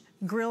 inch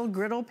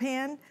griddle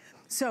pan.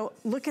 So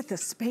look at the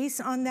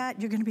space on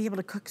that. You're gonna be able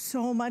to cook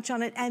so much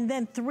on it. And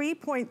then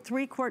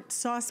 3.3 quart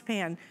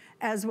saucepan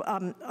as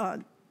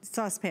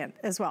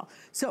well.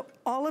 So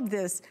all of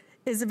this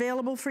is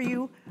available for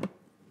you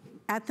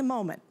at the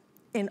moment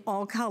in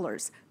all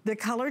colors. The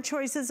color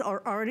choices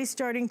are already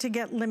starting to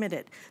get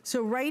limited.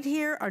 So right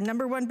here, our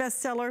 #1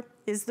 bestseller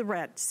is the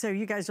red. So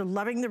you guys are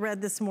loving the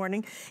red this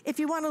morning. If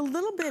you want a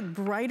little bit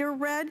brighter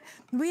red,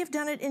 we have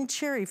done it in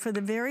cherry for the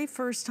very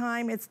first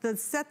time. It's the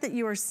set that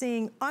you are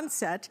seeing on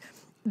set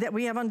that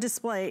we have on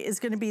display is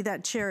gonna be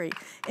that cherry.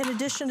 In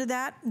addition to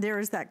that, there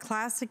is that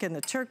classic and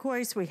the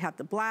turquoise. We have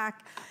the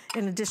black.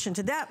 In addition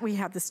to that, we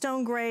have the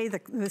stone gray,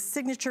 the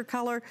signature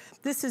color.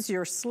 This is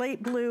your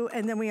slate blue,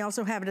 and then we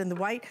also have it in the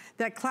white.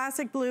 That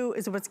classic blue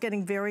is what's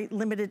getting very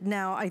limited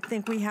now. I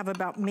think we have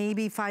about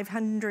maybe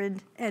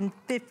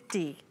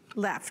 550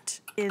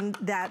 left in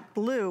that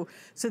blue.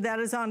 So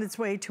that is on its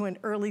way to an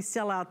early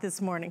sellout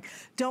this morning.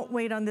 Don't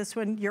wait on this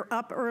one. You're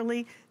up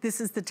early. This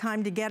is the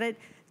time to get it.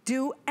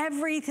 Do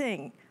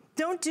everything.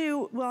 Don't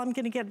do, well, I'm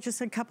gonna get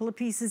just a couple of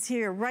pieces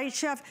here, right,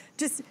 Chef?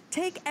 Just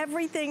take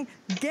everything,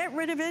 get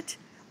rid of it.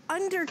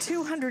 Under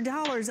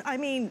 $200, I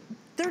mean,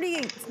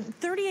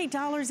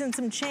 $38 and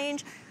some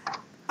change.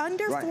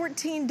 Under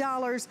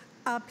 $14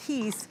 a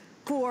piece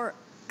for,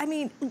 I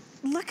mean,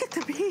 look at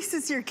the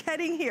pieces you're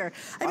getting here.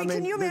 I mean,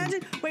 can you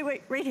imagine?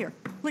 Wait, right here.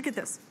 Look at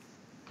this.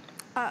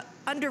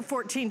 Under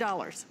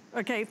 $14,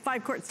 okay?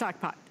 5 quart stock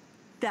pot.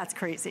 That's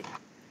crazy.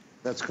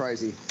 That's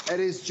crazy. It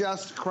is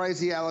just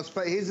crazy, Alice.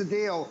 But here's the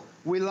deal.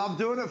 We love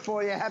doing it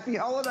for you. Happy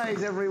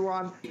holidays,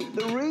 everyone.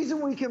 The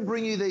reason we can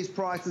bring you these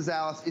prices,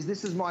 Alice, is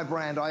this is my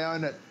brand. I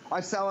own it. I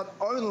sell it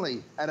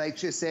only at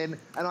HSN,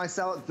 and I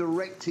sell it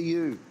direct to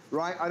you,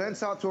 right? I don't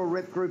sell it to a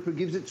rep group who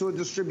gives it to a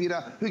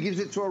distributor, who gives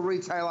it to a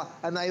retailer,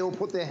 and they all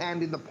put their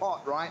hand in the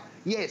pot, right?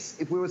 Yes,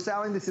 if we were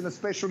selling this in a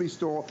specialty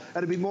store,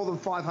 it'd be more than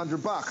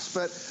 $500 bucks.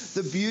 But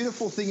the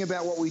beautiful thing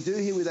about what we do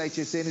here with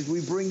HSN is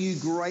we bring you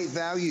great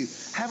value.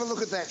 Have a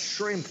look at that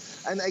shrimp.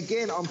 And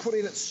again, I'm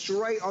putting it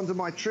straight onto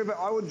my trivet.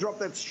 I would drop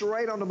that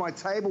straight onto my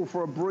table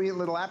for a brilliant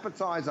little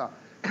appetizer.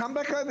 Come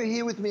back over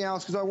here with me,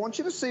 Alice, because I want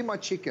you to see my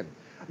chicken.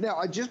 Now,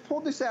 I just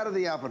pulled this out of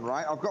the oven,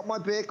 right? I've got my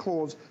bare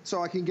claws,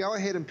 so I can go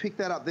ahead and pick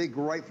that up. They're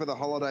great for the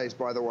holidays,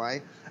 by the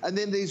way. And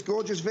then these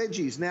gorgeous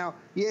veggies. Now,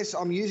 yes,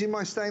 I'm using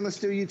my stainless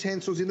steel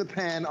utensils in the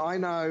pan. I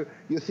know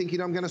you're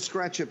thinking I'm going to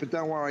scratch it, but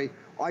don't worry.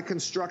 I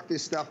construct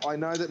this stuff. I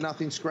know that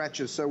nothing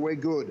scratches, so we're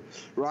good,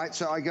 right?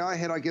 So I go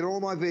ahead, I get all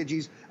my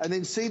veggies, and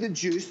then see the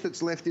juice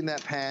that's left in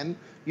that pan.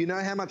 You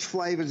know how much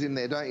flavor's in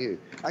there, don't you?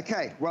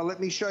 Okay, well, let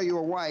me show you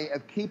a way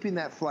of keeping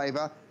that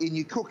flavor in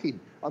your cooking.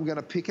 I'm going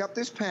to pick up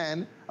this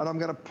pan, and I'm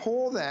going to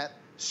pour that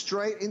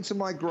straight into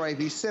my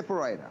gravy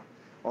separator.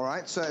 All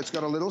right, so it's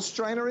got a little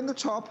strainer in the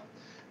top.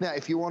 Now,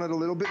 if you wanted a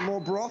little bit more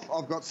broth,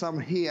 I've got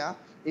some here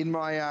in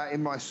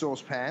my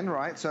saucepan,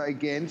 right? So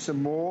again,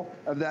 some more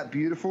of that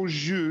beautiful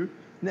jus.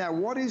 Now,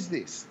 what is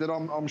this that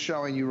I'm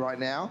showing you right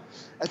now?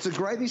 It's a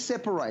gravy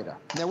separator.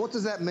 Now, what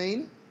does that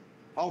mean?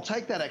 I'll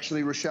take that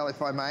actually, Rochelle,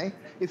 if I may.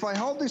 If I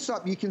hold this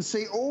up, you can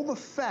see all the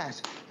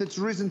fat that's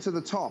risen to the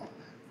top.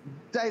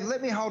 Dave,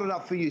 let me hold it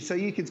up for you so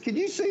you can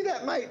you see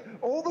that, mate?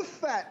 All the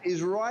fat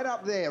is right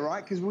up there,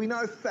 right? Because we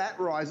know fat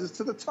rises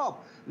to the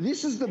top.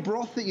 This is the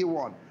broth that you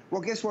want.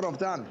 Well, guess what I've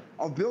done?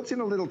 I've built in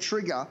a little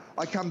trigger.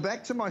 I come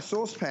back to my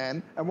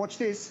saucepan and watch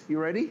this. You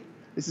ready?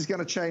 This is going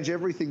to change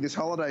everything this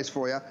holidays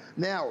for you.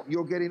 Now,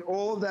 you're getting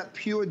all of that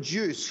pure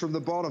juice from the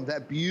bottom,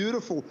 that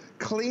beautiful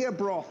clear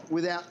broth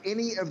without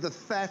any of the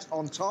fat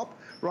on top,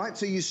 right?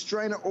 So you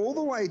strain it all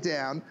the way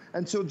down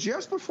until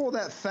just before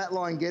that fat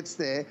line gets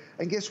there.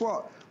 And guess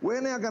what? We're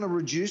now going to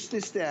reduce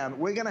this down.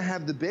 We're going to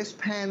have the best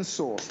pan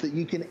sauce that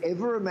you can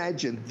ever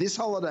imagine this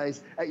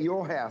holidays at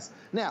your house.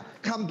 Now,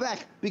 come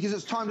back because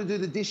it's time to do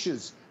the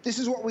dishes. This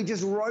is what we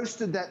just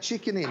roasted that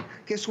chicken in.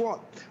 Guess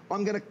what?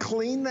 I'm going to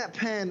clean that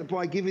pan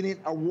by giving it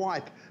a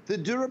wipe. The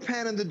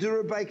DuraPan and the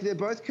DuraBake, they're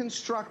both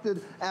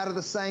constructed out of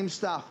the same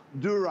stuff,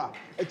 Dura.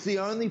 It's the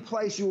only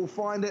place you will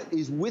find it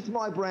is with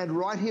my brand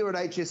right here at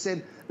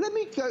HSN. Let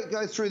me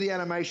go through the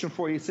animation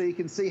for you so you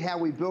can see how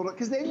we build it,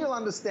 because then you'll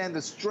understand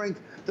the strength,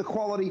 the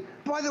quality.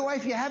 By the way,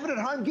 if you have it at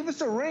home, give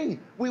us a ring.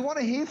 We want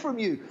to hear from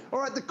you. All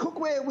right, the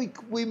cookware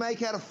we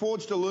make out of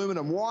forged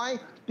aluminum. Why?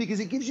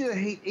 Because it gives you the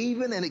heat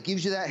even and it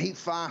gives you that heat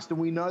fast, and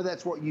we know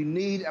that's what you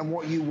need and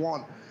what you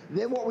want.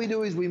 Then what we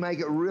do is we make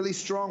it really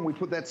strong. We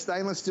put that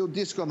stainless steel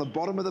disc on the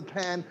bottom of the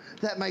pan.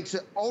 That makes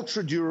it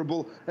ultra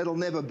durable. It'll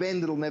never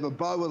bend, it'll never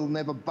bow, it'll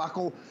never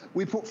buckle.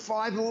 We put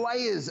 5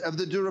 layers of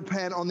the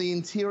DuraPan on the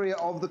interior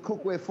of the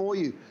cookware for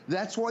you.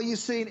 That's why you're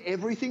seeing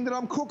everything that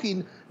I'm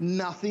cooking,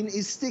 nothing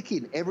is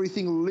sticking.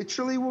 Everything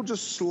literally will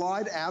just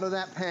slide out of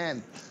that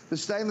pan. The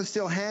stainless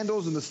steel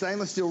handles and the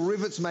stainless steel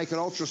rivets make it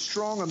ultra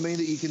strong and mean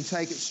that you can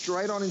take it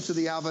straight on into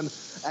the oven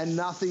and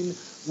nothing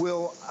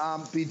will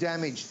be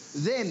damaged.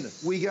 Then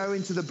we go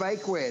into the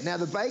bakeware. Now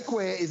the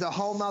bakeware is a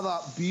whole nother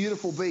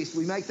beautiful beast.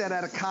 We make that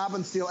out of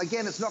carbon steel.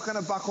 Again, it's not going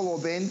to buckle or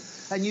bend,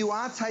 and you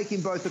are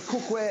taking both the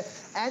cookware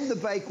and the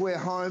bakeware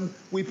home.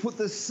 We put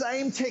the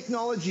same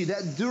technology,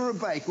 that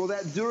DuraBake or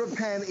that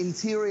DuraPan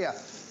interior.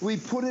 We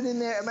put it in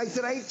there. It makes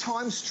it 8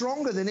 times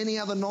stronger than any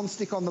other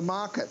non-stick on the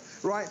market,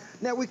 right?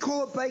 Now, we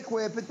call it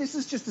bakeware, but this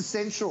is just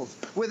essentials.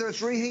 Whether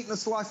it's reheating a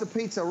slice of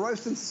pizza,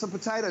 roasting some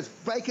potatoes,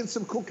 baking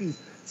some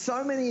cookies,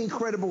 so many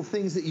incredible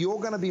things that you're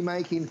going to be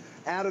making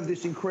out of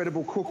this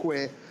incredible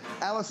cookware.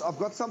 Alice, I've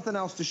got something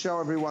else to show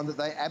everyone that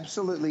they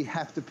absolutely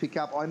have to pick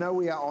up. I know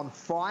we are on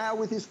fire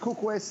with this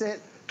cookware set.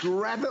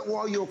 Grab it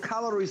while your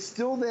color is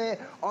still there.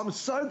 I'm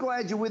so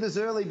glad you're with us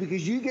early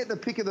because you get the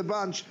pick of the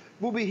bunch.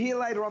 We'll be here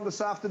later on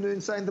this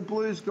afternoon saying the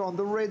blue's gone,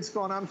 the red's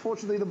gone,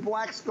 unfortunately the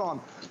black's gone.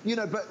 You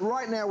know, but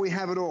right now we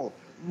have it all.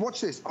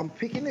 Watch this. I'm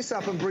picking this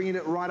up and bringing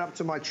it right up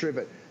to my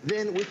trivet.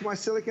 Then with my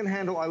silicone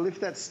handle, I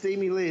lift that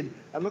steamy lid,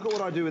 and look at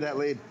what I do with that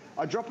lid.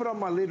 I drop it on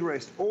my lid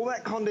rest. All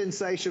that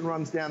condensation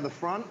runs down the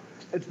front.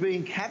 It's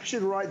being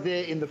captured right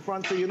there in the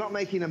front, so you're not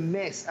making a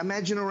mess.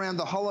 Imagine around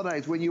the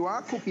holidays when you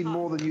are cooking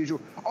more than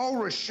usual. Oh,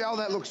 Rochelle,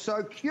 that looks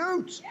so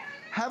cute.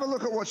 Have a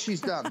look at what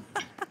she's done.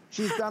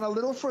 She's done a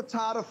little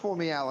frittata for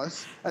me,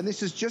 Alice, and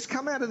this has just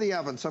come out of the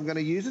oven, so I'm going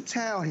to use a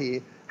towel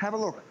here. Have a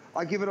look.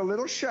 I give it a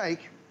little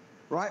shake,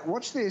 right?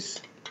 Watch this.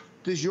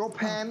 Does your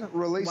pan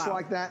release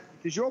like that?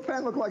 Does your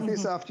pan look like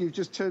this after you've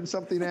just turned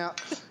something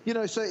out? You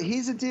know, so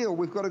here's the deal.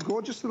 We've got a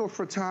gorgeous little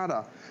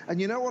frittata.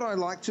 And you know what I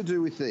like to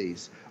do with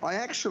these?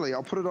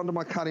 I'll put it onto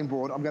my cutting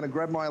board. I'm going to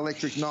grab my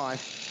electric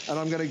knife, and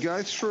I'm going to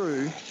go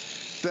through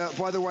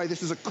By the way,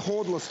 this is a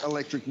cordless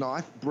electric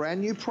knife,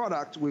 brand new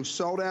product. We've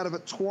sold out of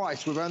it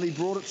twice. We've only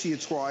brought it to you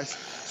twice,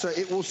 so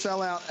it will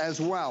sell out as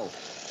well.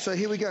 So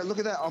here we go. Look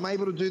at that. I'm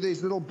able to do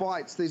these little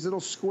bites, these little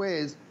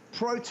squares.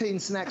 Protein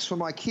snacks for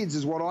my kids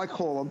is what I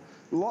call them.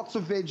 Lots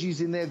of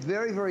veggies in there.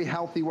 Very, very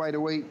healthy way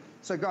to eat.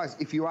 So guys,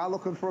 if you are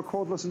looking for a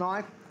cordless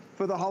knife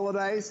for the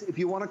holidays, if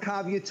you want to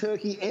carve your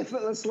turkey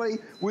effortlessly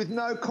with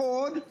no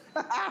cord,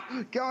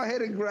 go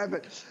ahead and grab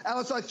it.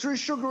 Alice, I threw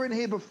sugar in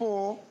here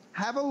before.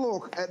 Have a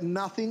look at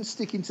nothing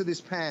sticking to this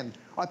pan.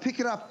 I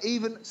pick it up,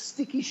 even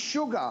sticky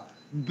sugar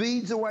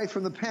beads away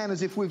from the pan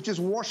as if we've just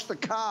washed the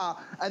car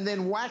and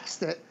then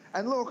waxed it.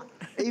 And look,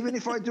 even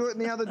if I do it in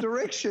the other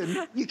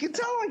direction, you can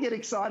tell I get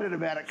excited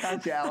about it,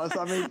 can't you, Alice?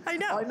 I mean,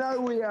 I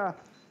know we are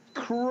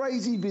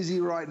crazy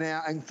busy right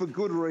now, and for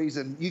good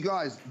reason. You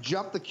guys,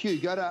 jump the queue.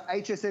 Go to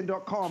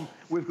hsn.com.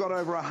 We've got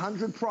over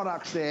 100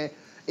 products there,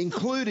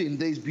 including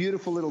these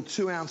beautiful little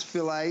 2-ounce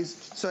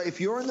fillets. So if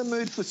you're in the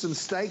mood for some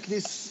steak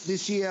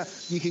this year,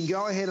 you can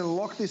go ahead and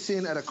lock this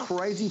in at a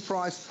crazy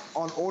price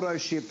on auto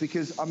ship,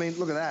 because, I mean,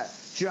 look at that.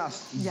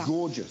 Just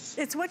gorgeous.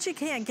 It's what you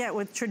can't get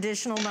with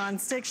traditional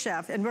nonstick,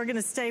 chef, and we're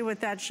gonna stay with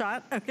that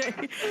shot,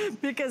 okay?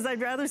 Because I'd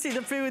rather see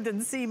the food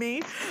than see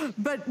me.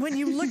 But when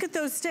you look at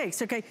those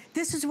steaks, okay,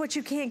 this is what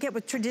you can't get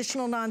with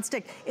traditional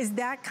nonstick, is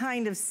that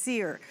kind of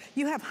sear.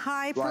 You have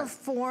high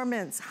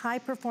performance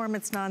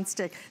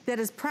nonstick that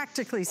is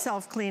practically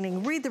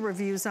self-cleaning. Read the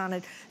reviews on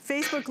it.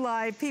 Facebook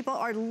Live, people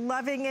are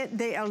loving it.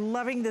 They are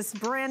loving this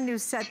brand new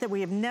set that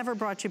we have never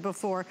brought you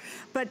before.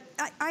 But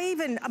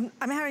I'm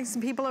having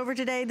some people over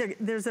today.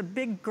 There's a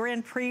big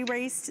Grand Prix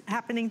race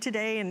happening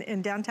today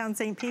in downtown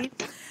St.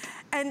 Pete.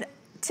 And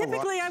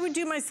typically I would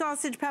do my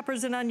sausage,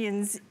 peppers, and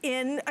onions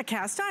in a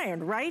cast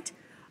iron, right?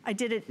 I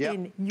did it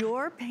in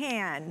your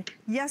pan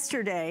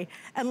yesterday.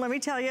 And let me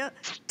tell you,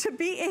 to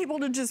be able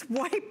to just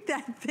wipe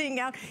that thing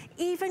out,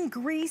 even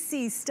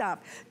greasy stuff,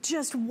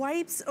 just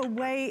wipes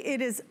away.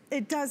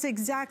 It does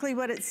exactly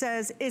what it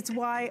says. It's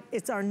why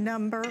it's our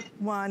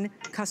 #1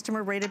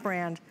 customer rated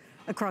brand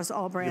across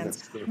all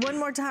brands. One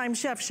more time,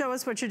 chef, show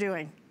us what you're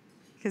doing,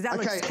 because that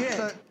looks good.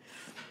 So,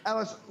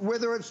 Alice,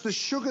 whether it's the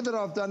sugar that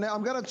I've done now,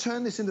 I'm going to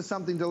turn this into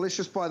something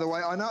delicious, by the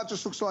way. I know it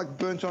just looks like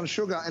burnt on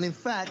sugar, and in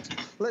fact,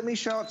 let me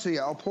show it to you.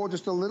 I'll pour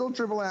just a little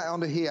dribble out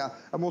onto here,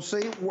 and we'll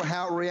see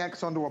how it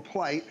reacts onto a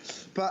plate.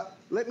 But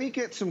let me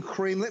get some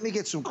cream. Let me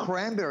get some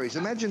cranberries.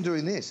 Imagine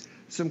doing this.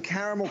 Some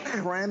caramel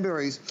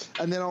cranberries,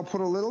 and then I'll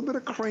put a little bit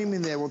of cream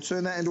in there. We'll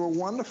turn that into a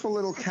wonderful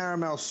little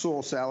caramel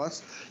sauce,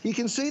 Alice. You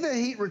can see the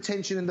heat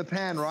retention in the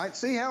pan, right?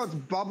 See how it's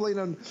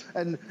bubbling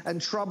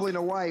and troubling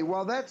away?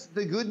 Well, that's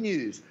the good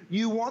news.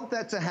 You want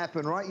that to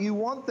happen, right? You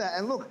want that.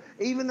 And look,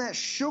 even that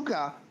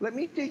sugar, let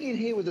me dig in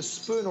here with a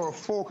spoon or a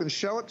fork and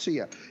show it to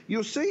you.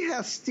 You'll see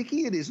how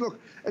sticky it is. Look,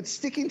 it's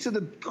sticking to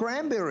the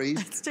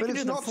cranberries, but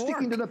it's not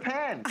sticking to the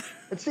pan.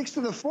 It sticks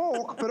to the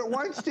fork, but it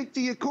won't stick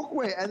to your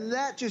cookware. And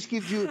that just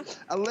gives you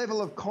a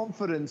level of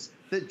confidence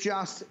that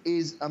just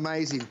is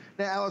amazing.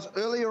 Now, Alice,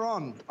 earlier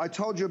on, I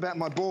told you about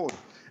my board.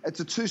 It's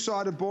a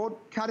 2-sided board,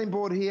 cutting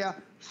board here,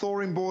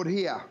 thawing board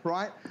here,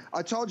 right?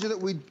 I told you that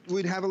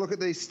we'd have a look at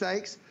these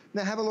steaks.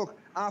 Now have a look.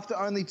 After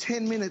only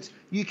 10 minutes,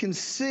 you can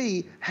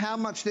see how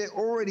much they're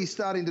already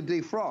starting to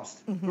defrost,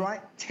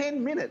 right?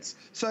 10 minutes.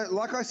 So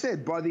like I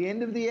said, by the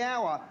end of the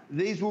hour,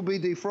 these will be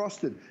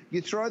defrosted.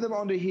 You throw them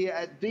onto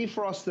here,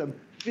 defrost them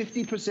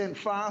 50%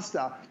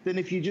 faster than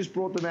if you just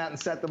brought them out and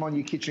sat them on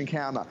your kitchen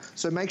counter.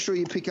 So make sure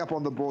you pick up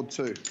on the board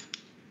too.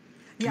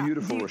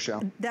 Beautiful,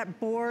 Rochelle. That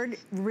board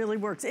really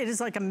works. It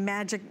is like a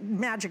magic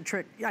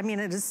trick. I mean,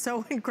 it is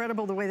so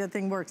incredible the way that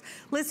thing works.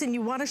 Listen,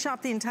 you want to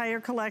shop the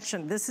entire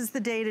collection. This is the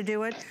day to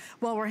do it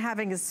while we're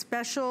having a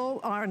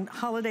special on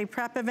holiday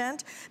prep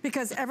event,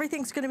 because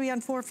everything's going to be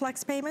on 4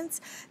 flex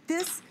payments.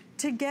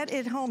 To get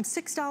it home,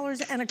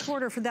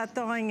 $6.25 for that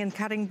thawing and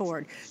cutting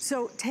board.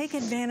 So take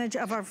advantage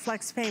of our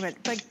flex payment,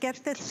 but get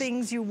the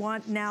things you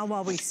want now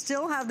while we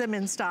still have them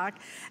in stock,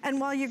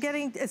 and while you're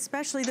getting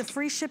especially the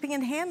free shipping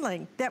and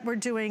handling that we're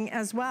doing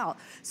as well.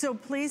 So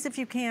please, if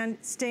you can,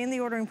 stay in the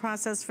ordering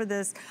process for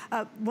this.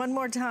 One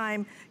more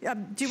time,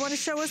 do you want to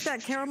show us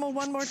that caramel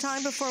one more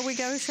time before we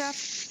go,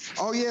 chef?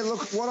 Oh yeah,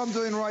 look, what I'm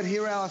doing right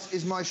here, Alice,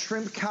 is my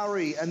shrimp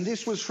curry, and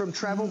this was from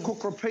Travel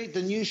Cook Repeat,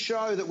 the new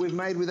show that we've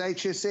made with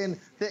HSN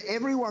that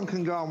everyone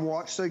can go and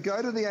watch. So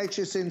go to the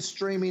HSN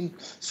streaming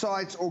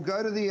sites, or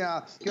go to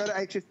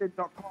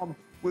hsn.com.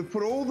 We've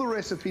put all the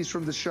recipes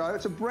from the show.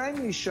 It's a brand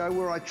new show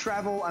where I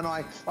travel and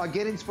I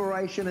get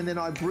inspiration, and then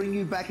I bring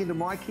you back into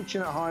my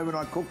kitchen at home and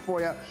I cook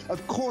for you.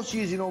 Of course,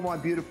 using all my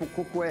beautiful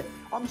cookware.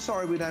 I'm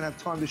sorry we don't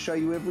have time to show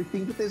you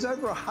everything, but there's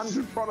over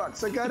 100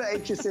 products. So go to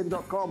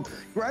hsn.com,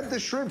 grab the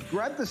shrimp,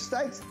 grab the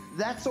steaks.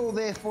 That's all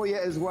there for you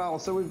as well.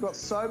 So we've got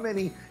so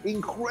many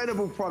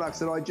incredible products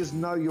that I just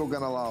know you're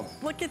going to love.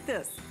 Look at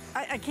this.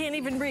 I can't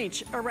even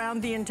reach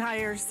around the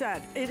entire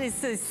set. It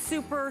is a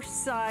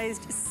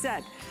super-sized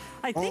set.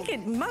 I think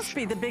it must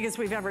be the biggest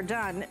we've ever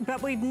done,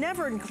 but we've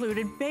never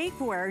included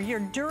bakeware. Your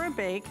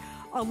DuraBake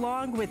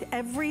along with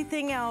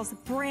everything else,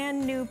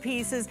 brand new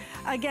pieces.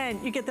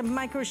 Again, you get the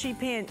micro sheet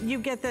pan, you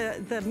get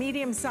the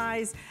medium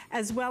size,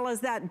 as well as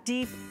that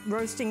deep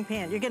roasting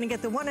pan. You're gonna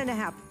get the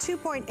 1.5,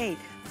 2.8,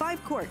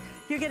 5 quart.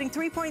 You're getting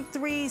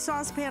 3.3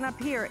 saucepan up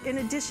here. In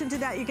addition to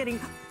that, you're getting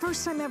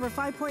first time ever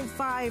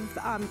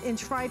 5.5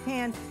 inch fry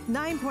pan,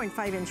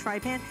 9.5 inch fry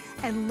pan,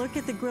 and look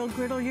at the grill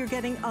griddle. You're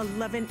getting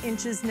 11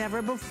 inches.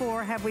 Never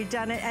before have we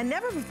done it, and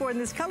never before in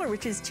this color,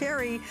 which is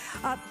cherry.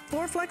 5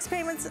 flex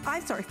payments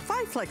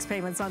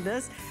on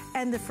this,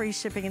 and the free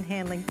shipping and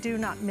handling. Do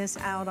not miss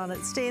out on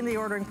it. Stay in the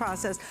ordering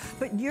process.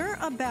 But you're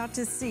about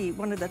to see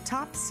one of the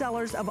top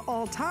sellers of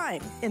all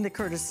time in the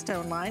Curtis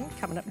Stone line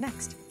coming up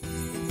next.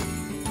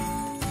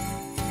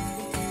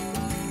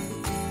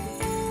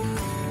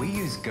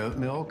 Goat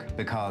milk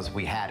because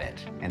we had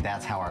it, and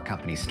that's how our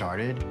company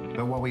started.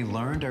 But what we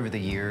learned over the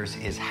years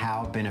is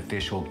how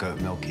beneficial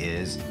goat milk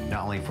is,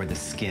 not only for the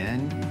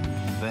skin,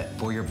 but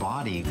for your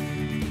body.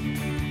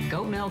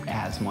 Goat milk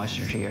adds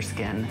moisture to your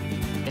skin.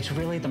 It's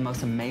really the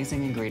most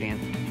amazing ingredient.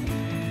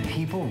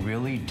 People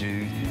really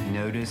do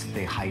notice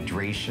the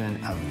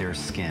hydration of their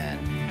skin.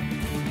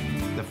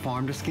 The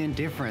farm to skin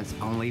difference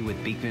only with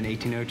Beekman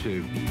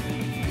 1802.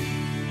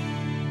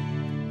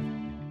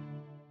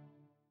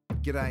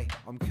 G'day,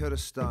 I'm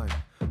Curtis Stone.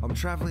 I'm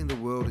travelling the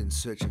world in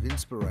search of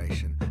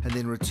inspiration and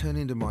then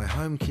returning to my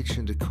home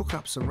kitchen to cook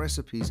up some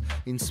recipes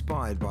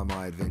inspired by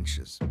my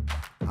adventures.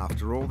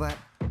 After all that,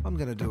 I'm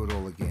going to do it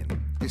all again.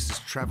 This is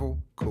Travel,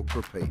 Cook,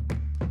 Repeat.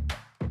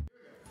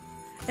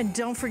 And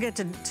don't forget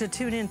to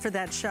tune in for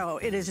that show.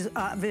 It is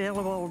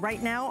available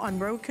right now on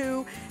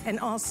Roku and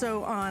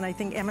also on, I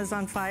think,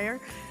 Amazon Fire.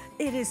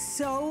 It is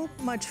so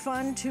much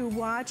fun to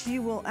watch.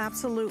 You will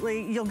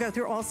you'll go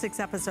through all 6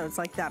 episodes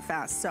like that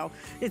fast. So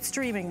it's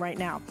streaming right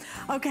now.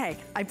 Okay,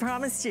 I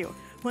promised you,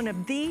 one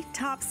of the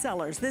top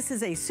sellers. This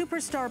is a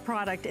superstar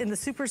product in the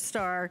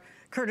Superstar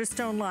Curtis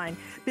Stone line,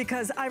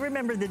 because I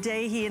remember the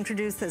day he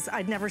introduced this.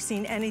 I'd never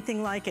seen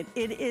anything like it.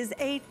 It is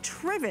a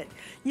trivet.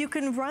 You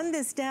can run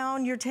this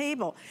down your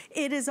table.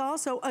 It is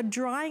also a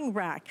drying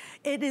rack.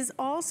 It is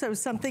also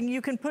something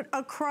you can put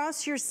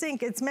across your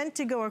sink. It's meant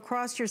to go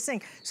across your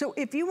sink. So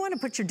if you want to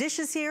put your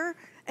dishes here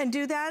and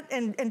do that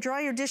and dry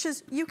your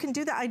dishes, you can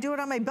do that. I do it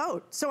on my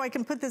boat, so I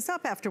can put this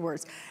up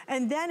afterwards.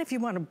 And then if you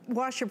want to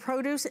wash your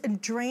produce and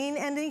drain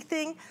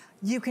anything,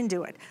 you can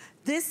do it.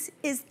 This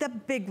is the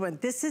big one.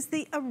 This is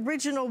the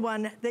original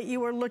one that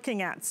you are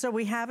looking at. So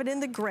we have it in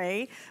the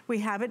gray, we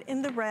have it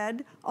in the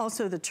red,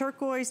 also the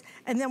turquoise,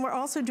 and then we're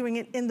also doing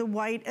it in the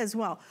white as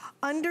well.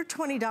 Under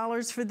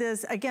 $20 for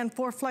this. Again,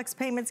 4 flex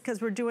payments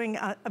because we're doing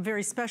a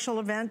very special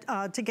event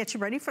to get you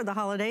ready for the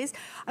holidays.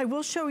 I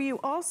will show you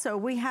also,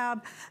 we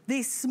have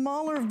the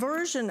smaller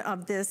version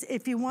of this.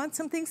 If you want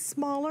something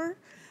smaller,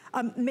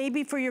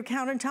 maybe for your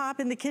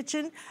countertop in the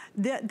kitchen,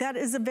 that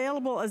is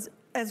available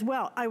as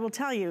well. I will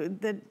tell you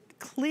that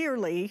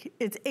clearly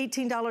it's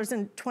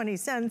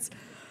 $18.20.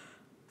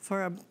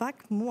 For $1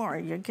 more,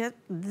 you get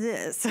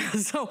this.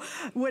 So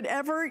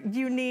whatever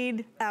you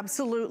need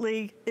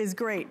absolutely is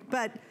great.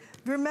 But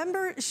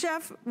remember,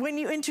 Chef, when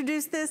you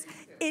introduced this,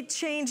 it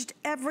changed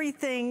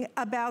everything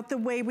about the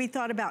way we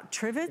thought about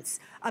trivets,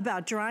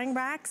 about drying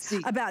racks,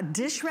 about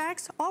dish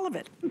racks, all of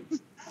it.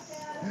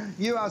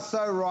 You are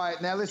so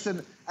right. Now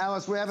listen,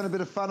 Alice, we're having a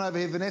bit of fun over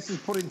here. Vanessa's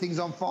putting things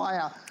on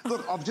fire.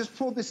 Look, I've just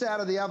pulled this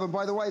out of the oven.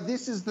 By the way,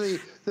 this is the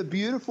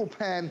beautiful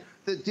pan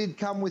that did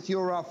come with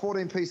your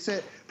 14-piece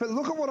set. But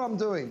look at what I'm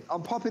doing.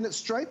 I'm popping it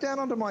straight down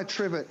onto my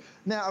trivet.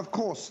 Now, of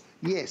course,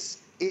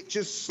 yes, it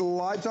just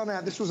slides on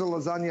out. This was a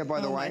lasagna,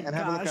 by the way, and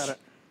have a look at it.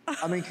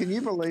 I mean, can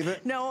you believe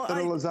it? No, that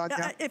a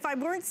lasagna? If I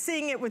weren't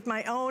seeing it with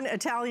my own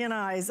Italian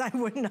eyes, I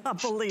would not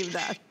believe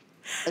that.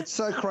 It's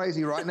so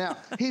crazy right now.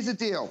 Here's the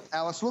deal,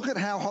 Alice. Look at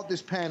how hot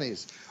this pan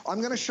is. I'm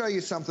going to show you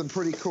something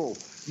pretty cool.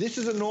 This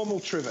is a normal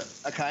trivet,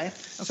 okay?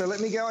 So let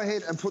me go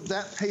ahead and put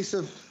that piece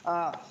of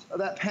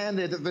that pan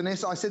there that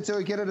Vanessa, I said to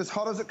her, get it as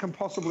hot as it can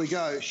possibly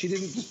go. She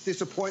didn't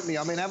disappoint me.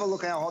 I mean, have a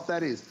look how hot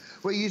that is.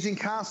 We're using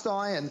cast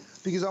iron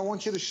because I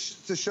want you to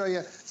show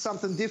you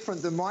something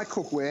different than my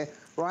cookware,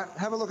 right?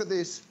 Have a look at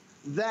this.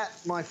 That,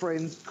 my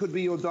friends, could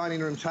be your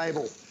dining room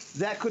table.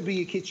 That could be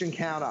your kitchen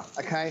counter,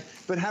 okay?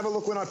 But have a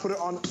look when I put it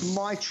on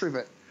my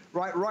trivet,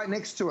 right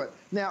next to it.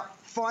 Now,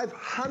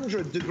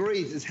 500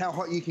 degrees is how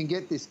hot you can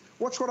get this.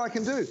 Watch what I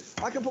can do.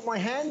 I can put my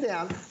hand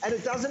down and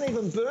it doesn't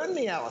even burn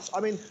me, Alice.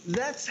 I mean,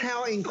 that's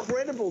how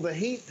incredible the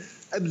heat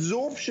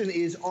absorption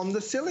is on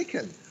the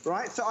silicone,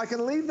 right? So I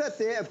can leave that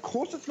there. Of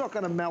course, it's not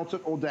going to melt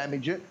it or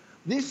damage it.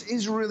 This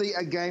is really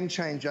a game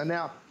changer.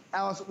 Now,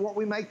 Alice, what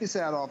we make this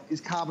out of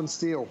is carbon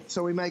steel.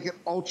 So we make it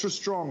ultra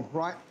strong,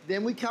 right?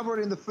 Then we cover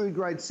it in the food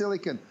grade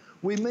silicone.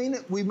 We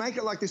make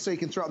it like this so you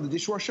can throw it in the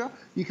dishwasher,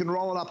 you can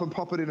roll it up and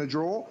pop it in a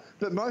drawer,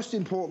 but most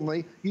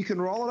importantly, you can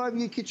roll it over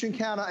your kitchen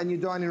counter and your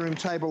dining room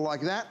table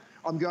like that.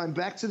 I'm going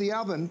back to the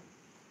oven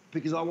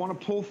because I want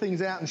to pull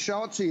things out and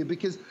show it to you,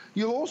 because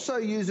you'll also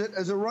use it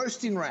as a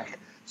roasting rack.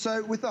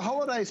 So with the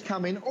holidays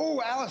coming,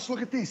 oh, Alice,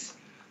 look at this.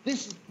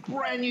 this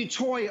brand new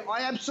toy.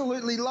 I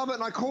absolutely love it,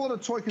 and I call it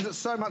a toy because it's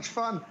so much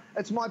fun.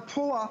 It's my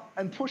puller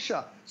and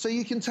pusher. So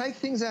you can take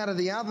things out of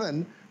the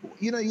oven,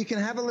 you know, you can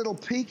have a little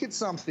peek at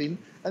something,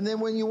 and then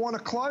when you want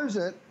to close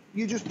it,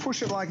 you just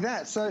push it like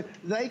that. So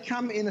they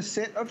come in a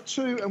set of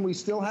 2, and we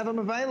still have them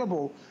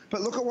available.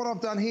 But look at what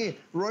I've done here.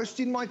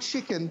 Roasting my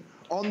chicken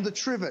on the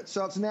trivet.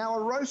 So it's now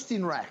a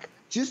roasting rack,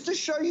 just to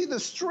show you the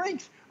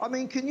strength. I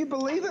mean, can you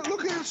believe it?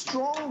 Look at how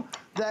strong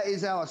that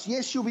is, Alice.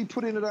 Yes, you'll be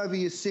putting it over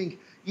your sink.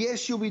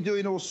 Yes, you'll be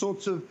doing all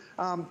sorts of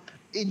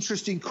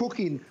interesting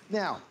cooking.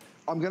 Now,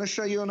 I'm going to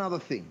show you another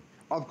thing.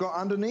 I've got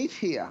underneath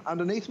here,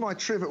 underneath my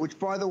trivet, which,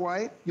 by the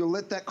way, you'll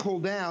let that cool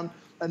down,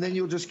 and then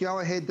you'll just go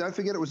ahead. Don't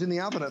forget it was in the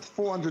oven at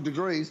 400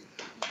 degrees.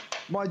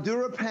 My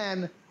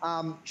DuraPan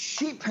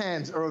sheet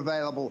pans are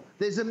available.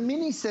 There's a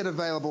mini set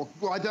available.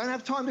 Well, I don't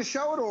have time to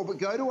show it all, but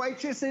go to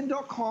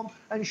hsn.com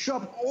and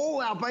shop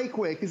all our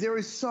bakeware, because there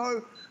is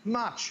so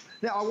much.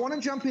 Now, I want to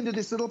jump into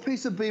this little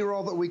piece of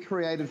B-roll that we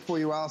created for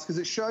you, Alice, because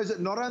it shows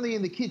it not only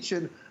in the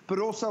kitchen, but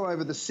also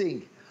over the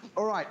sink.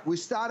 All right, we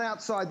start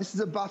outside. This is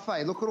a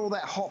buffet. Look at all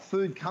that hot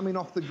food coming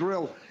off the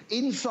grill.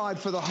 Inside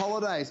for the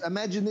holidays,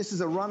 imagine this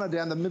is a runner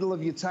down the middle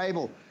of your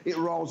table. It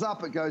rolls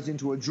up, it goes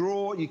into a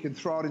drawer. You can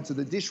throw it into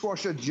the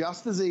dishwasher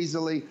just as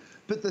easily.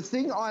 But the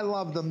thing I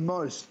love the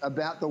most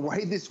about the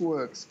way this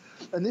works,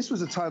 and this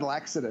was a total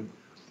accident,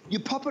 you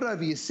pop it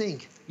over your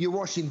sink. You're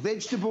washing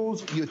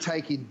vegetables, you're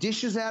taking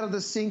dishes out of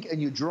the sink,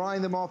 and you're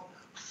drying them off.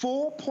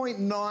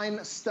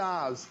 4.9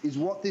 stars is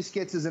what this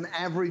gets as an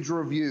average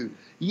review.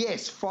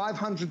 Yes,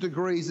 500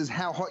 degrees is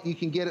how hot you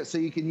can get it, so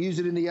you can use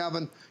it in the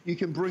oven. You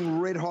can bring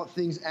red hot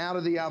things out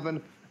of the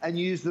oven and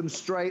use them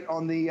straight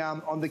on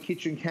the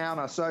kitchen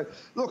counter. So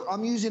look,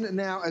 I'm using it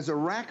now as a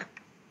rack.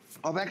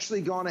 I've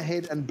actually gone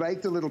ahead and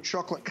baked a little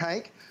chocolate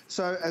cake.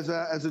 So as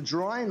a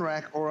drying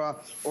rack or a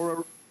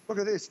look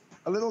at this,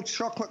 a little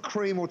chocolate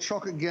cream or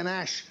chocolate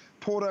ganache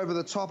poured over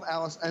the top,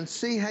 Alice, and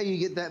see how you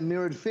get that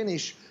mirrored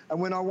finish. And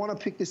when I want to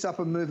pick this up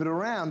and move it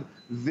around,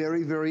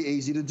 very, very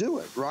easy to do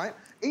it, right?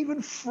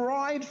 Even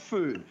fried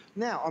food.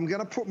 Now, I'm going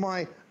to put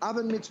my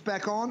oven mitts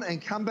back on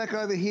and come back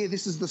over here.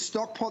 This is the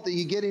stock pot that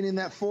you're getting in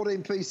that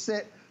 14-piece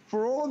set.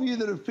 For all of you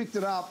that have picked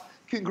it up,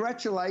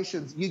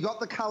 congratulations. You got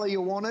the color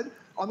you wanted.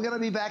 I'm going to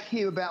be back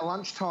here about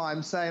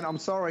lunchtime saying, I'm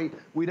sorry,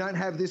 we don't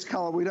have this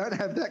color, we don't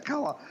have that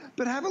color.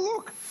 But have a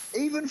look.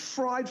 Even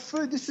fried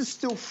food, this is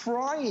still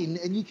frying,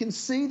 and you can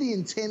see the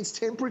intense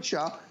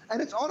temperature, and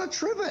it's on a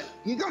trivet.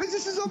 You guys,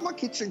 this is on my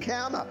kitchen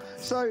counter.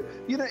 So,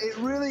 you know, it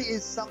really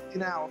is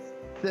something else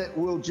that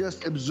will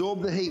just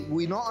absorb the heat.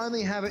 We not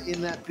only have it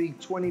in that big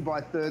 20 by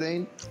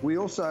 13, we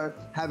also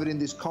have it in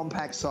this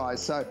compact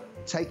size. So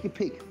take your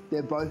pick.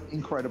 They're both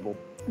incredible.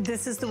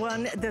 This is the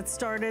one that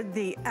started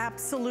the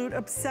absolute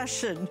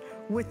obsession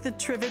with the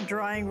trivet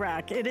drying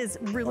rack. It is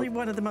really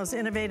one of the most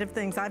innovative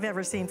things I've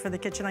ever seen for the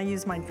kitchen. I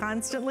use mine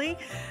constantly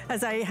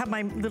as I have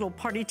my little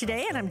party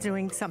today, and I'm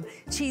doing some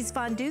cheese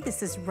fondue.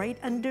 This is right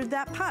under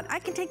that pot. I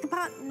can take the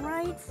pot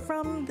right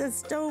from the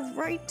stove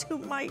right to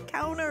my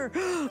counter,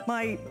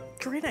 my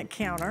granite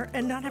counter,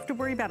 and not have to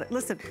worry about it.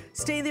 Listen,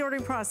 stay in the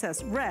ordering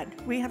process. Red,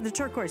 we have the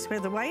turquoise, we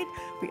have the white.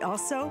 We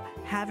also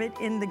have it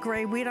in the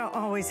gray. We don't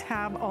always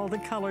have all the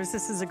colors.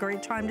 This is a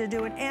great time to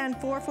do it. And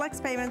 4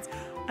 flex payments,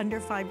 under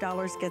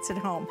 $5 gets it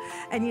home.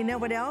 And you know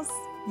what else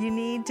you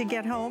need to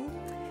get home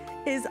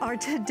is our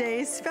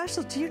today's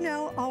special. Do you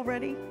know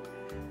already?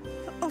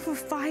 Over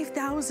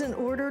 5,000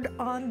 ordered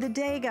on the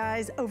day,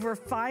 guys. Over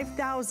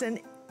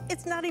 5,000.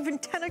 It's not even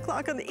 10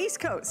 o'clock on the East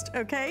Coast,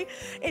 okay?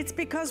 It's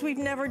because we've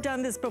never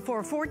done this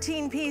before.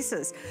 14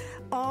 pieces,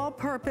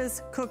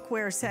 all-purpose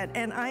cookware set,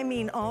 and I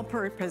mean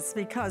all-purpose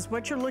because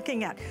what you're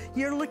looking at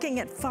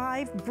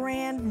 5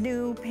 brand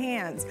new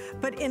pans.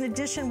 But in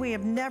addition, we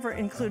have never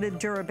included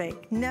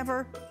DuraBake,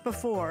 never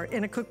before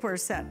in a cookware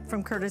set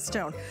from Curtis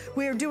Stone.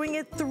 We are doing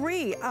it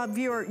 3 of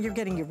you're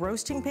getting your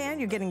roasting pan,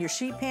 you're getting your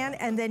sheet pan,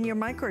 and then your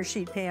micro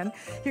sheet pan.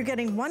 You're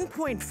getting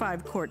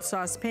 1.5 quart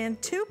saucepan,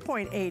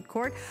 2.8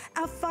 quart,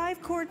 a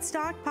 5-quart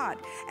stock pot,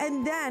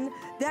 and then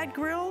that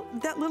grill,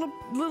 that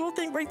little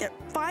thing right there,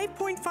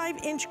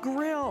 5.5-inch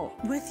grill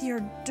with your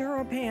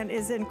DuraPan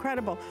is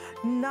incredible.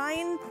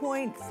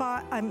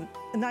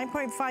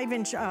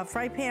 9.5-inch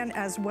fry pan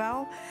as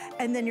well,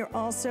 and then you're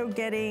also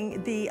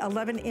getting the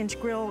 11-inch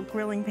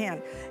grilling pan.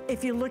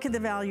 If you look at the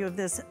value of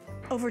this,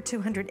 over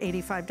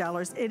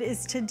 $285. It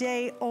is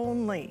today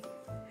only,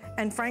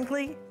 and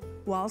frankly,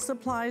 while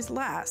supplies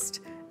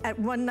last, at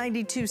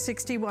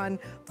 $192.61,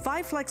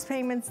 5 flex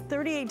payments,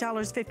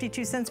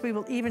 $38.52. We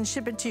will even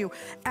ship it to you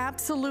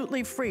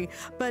absolutely free.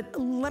 But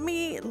let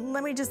me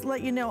just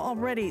let you know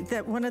already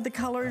that one of the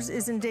colors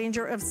is in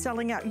danger of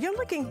selling out. You're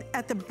looking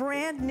at the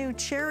brand new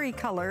cherry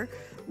color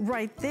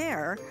right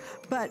there,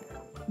 but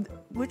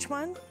which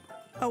one?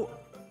 Oh,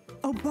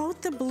 both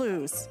the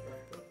blues.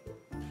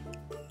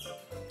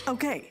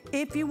 Okay,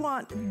 if you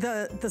want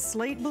the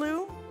slate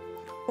blue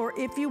or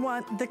if you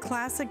want the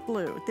classic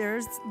blue,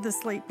 there's the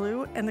slate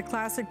blue and the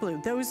classic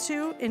blue. Those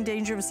two in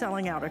danger of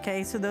selling out,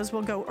 okay? So those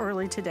will go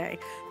early today.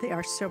 They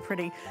are so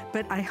pretty,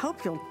 but I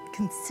hope you'll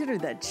consider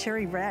that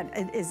cherry red.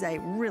 It is a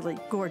really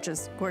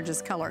gorgeous,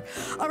 gorgeous color.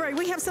 All right,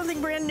 we have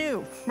something brand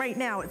new right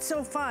now. It's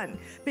so fun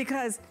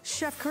because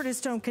Chef Curtis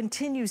Stone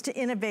continues to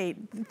innovate.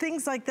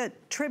 Things like the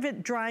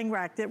trivet drying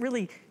rack that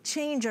really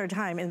change our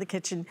time in the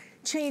kitchen,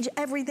 change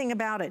everything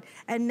about it.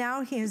 And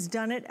now he has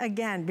done it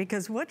again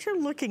because what you're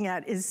looking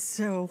at is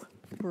so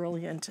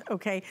brilliant,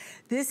 okay?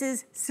 This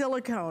is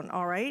silicone,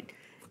 all right?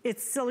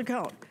 It's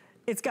silicone.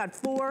 It's got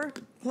 4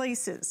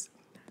 places,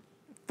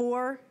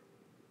 four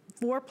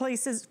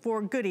places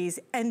for goodies,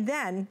 and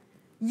then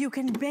you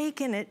can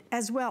bake in it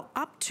as well.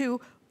 Up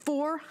to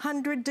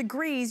 400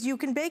 degrees you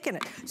can bake in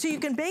it. So you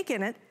can bake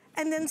in it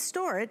and then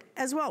store it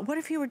as well. What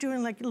if you were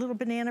doing like little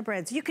banana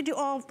breads? You could do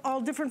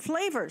all different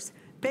flavors.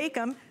 Bake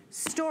them,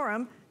 store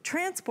them,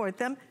 transport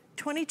them.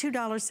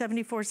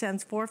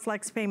 $22.74 for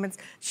flex payments.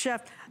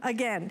 Chef,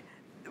 again,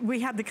 we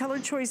have the color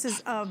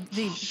choices of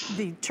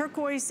the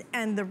turquoise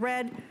and the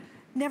red.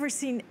 Never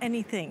seen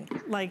anything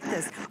like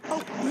this.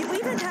 Oh, you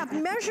even have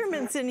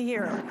measurements in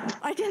here.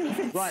 I didn't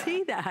even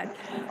see that.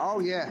 Oh,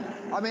 yeah.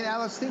 I mean,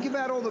 Alice, think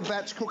about all the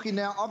batch cooking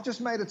now. I've just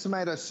made a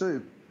tomato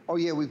soup. Oh,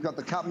 yeah, we've got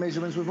the cup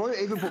measurements. We've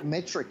even put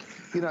metric,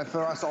 you know,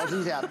 for us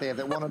Aussies out there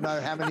that want to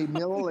know how many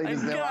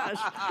milliliters there are.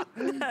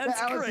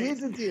 That's now, Alice, great. here's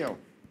the deal.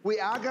 We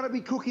are going to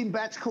be cooking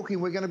batch cooking.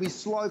 We're going to be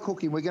slow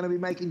cooking. We're going to be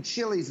making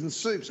chilies and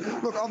soups.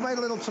 Look, I've made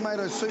a little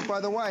tomato soup, by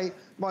the way.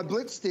 My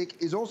blitz stick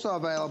is also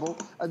available,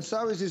 and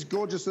so is this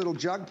gorgeous little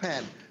jug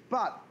pan.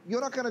 But you're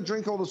not going to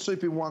drink all the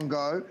soup in one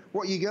go.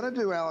 What you're going to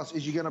do, Alice,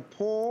 is you're going to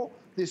pour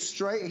this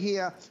straight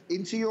here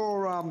into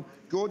your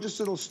gorgeous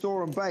little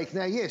store and bake.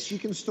 Now, yes, you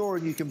can store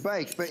and you can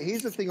bake, but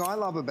here's the thing I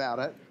love about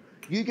it.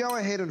 You go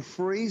ahead and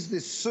freeze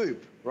this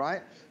soup,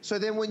 right? So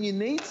then when you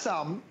need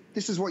some,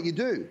 this is what you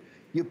do.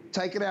 You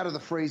take it out of the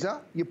freezer,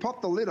 you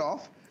pop the lid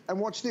off, and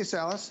watch this,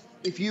 Alice.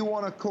 If you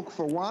want to cook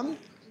for 1,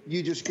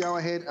 you just go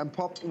ahead and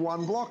pop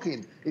 1 block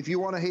in. If you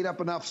want to heat up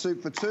enough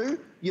soup for 2,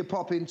 you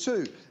pop in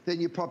 2. Then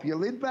you pop your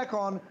lid back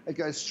on, it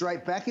goes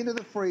straight back into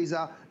the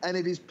freezer, and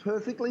it is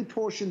perfectly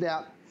portioned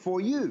out for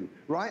you,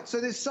 right?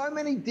 So there's so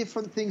many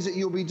different things that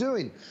you'll be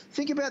doing.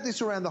 Think about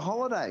this around the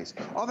holidays.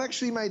 I've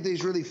actually made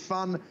these really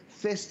fun,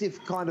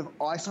 festive kind of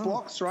ice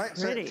blocks, right?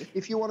 Pretty. So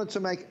if you wanted to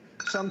make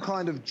some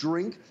kind of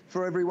drink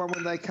for everyone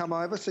when they come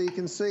over. So you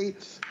can see,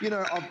 you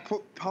know, I've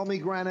put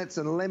pomegranates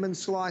and lemon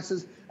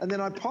slices, and then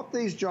I pop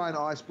these giant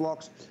ice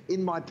blocks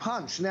in my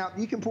punch. Now,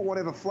 you can put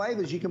whatever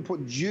flavors. You can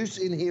put juice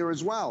in here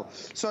as well.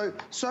 So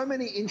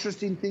many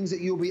interesting things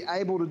that you'll be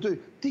able to do.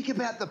 Think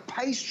about the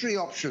pastry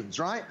options,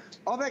 right?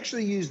 I've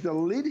actually used the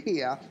lid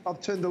here. I've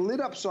turned the lid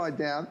upside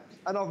down,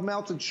 and I've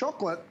melted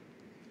chocolate,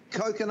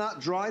 coconut,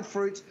 dried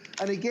fruits,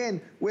 and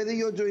again, whether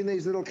you're doing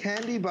these little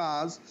candy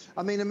bars,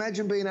 I mean,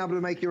 imagine being able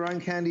to make your own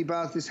candy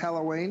bars this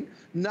Halloween.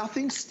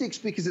 Nothing sticks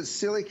because it's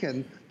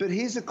silicone, but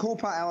here's the cool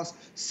part, Alice.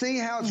 See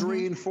how it's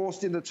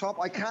reinforced in the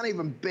top? I can't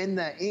even bend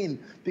that in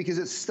because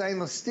it's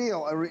stainless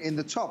steel in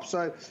the top,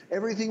 so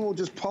everything will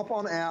just pop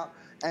on out,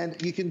 and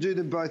you can do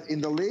them both in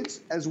the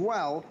lids as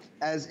well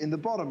as in the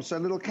bottom. So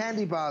little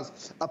candy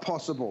bars are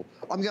possible.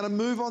 I'm going to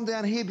move on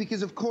down here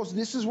because, of course,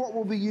 this is what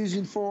we'll be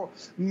using for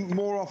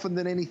more often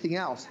than anything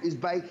else, is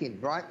baking,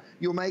 right?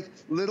 You'll make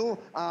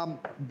little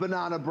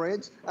banana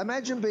breads.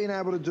 Imagine being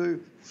able to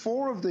do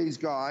 4 of these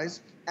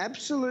guys,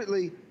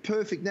 absolutely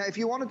perfect. Now, if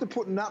you wanted to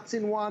put nuts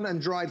in one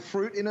and dried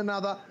fruit in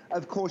another,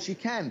 of course you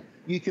can.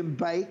 You can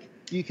bake,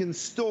 you can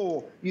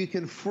store, you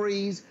can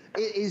freeze.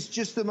 It is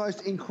just the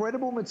most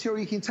incredible material.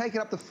 You can take it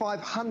up to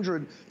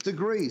 500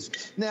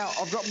 degrees. Now,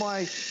 I've got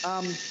my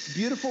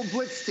beautiful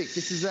blitz stick.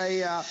 This is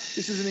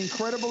an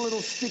incredible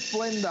little stick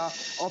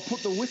blender. I'll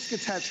put the whisk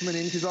attachment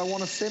in because I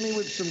want to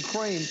semi-whip some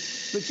cream.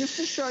 But just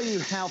to show you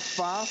how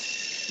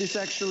fast this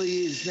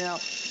actually is. Now,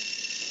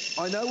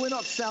 I know we're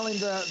not selling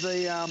the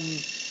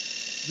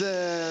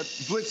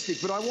blitz stick,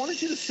 but I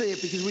wanted you to see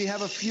it because we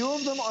have a few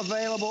of them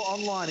available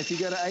online. If you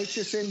go to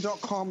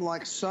hsn.com,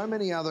 like so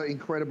many other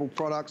incredible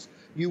products,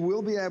 you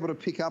will be able to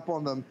pick up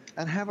on them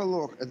and have a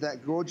look at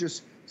that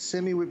gorgeous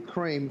semi-whipped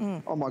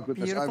cream. Oh my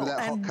goodness, beautiful. Over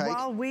that hot and cake.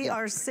 While we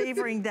are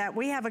savoring that,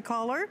 we have a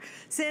caller.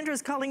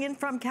 Sandra's calling in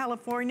from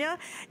California.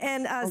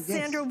 And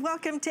Sandra,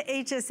 welcome to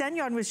HSN.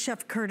 You're on with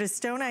Chef Curtis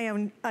Stone.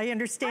 I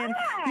understand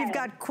you've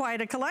got quite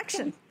a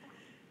collection.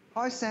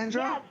 Hi,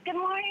 Sandra. Yes, good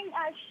morning.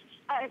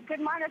 Good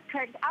morning,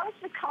 Kurt. I was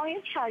just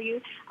calling to tell you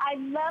I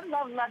love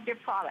your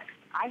products.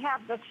 I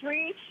have the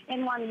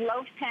 3-in-1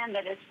 loaf pan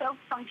that is so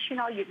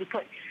functional. You can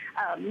put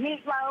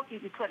meatloaf, you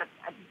can put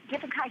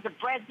different kinds of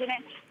breads in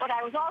it. But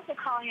I was also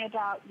calling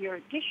about your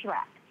dish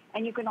rack.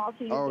 And you can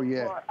also use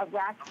it for a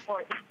rack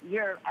for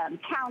your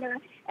counter.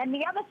 And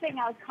the other thing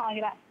I was calling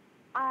about,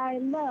 I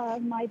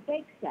love my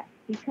bake set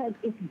because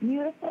it's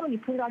beautiful. You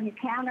put it on your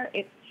counter.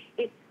 It's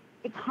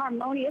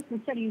harmonious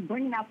instead of you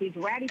bringing out these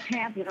ratty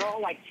pans that are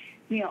all like,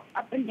 you know,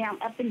 up and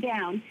down, up and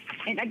down.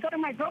 And I go to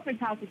my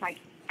girlfriend's house, it's like,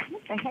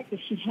 what the heck does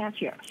she have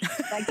here?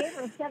 So I gave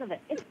her a set of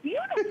it. It's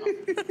beautiful.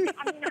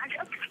 I mean,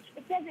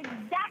 it's does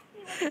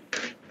exactly what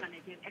it's going to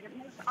do, and it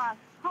makes our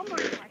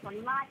homework life a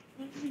lot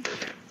easier,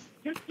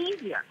 just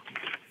easier.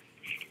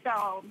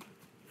 So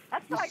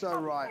that's what You're so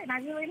right. and I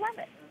really love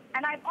it.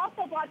 And I've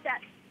also bought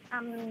that,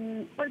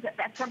 what is it,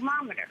 that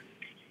thermometer.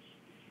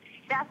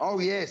 That's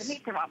yes. the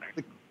meat thermometer.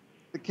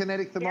 The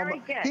kinetic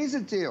thermometer. Very good. Here's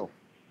the deal.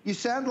 You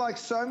sound like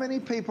so many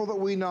people that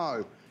we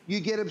know. You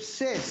get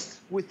obsessed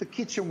with the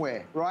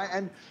kitchenware, right?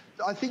 And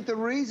I think the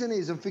reason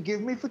is, and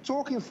forgive me for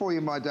talking for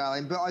you, my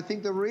darling, but I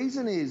think the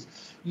reason is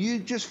you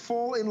just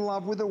fall in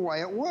love with the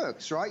way it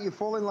works, right? You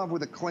fall in love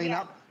with the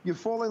cleanup. Yeah. You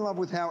fall in love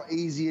with how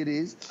easy it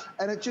is.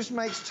 And it just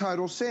makes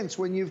total sense.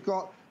 When you've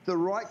got the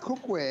right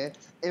cookware,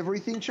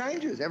 everything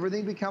changes.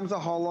 Everything becomes a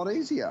whole lot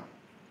easier.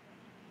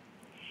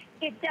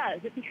 It does.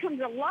 It becomes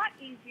a lot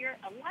easier,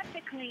 a lot to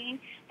clean,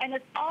 and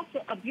it's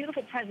also a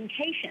beautiful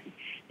presentation.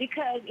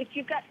 Because if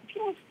you've got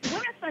people,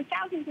 women spend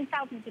thousands and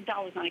thousands of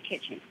dollars on a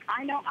kitchen.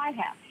 I know I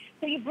have.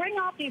 So you bring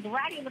out these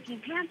ratty-looking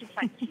pans. It's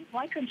like, geez,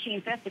 why couldn't she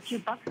invest a few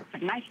bucks for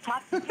nice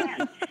pots and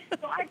pans?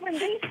 So I bring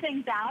these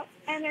things out,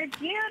 and they're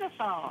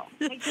beautiful.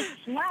 They just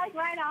slide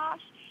right off.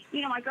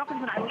 You know, my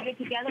girlfriends and I, we get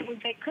together, we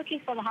bake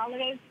cookies for the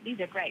holidays. These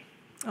are great.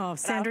 Oh,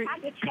 Sandra. I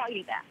had to tell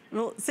you that.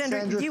 Well,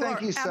 Sandra, you are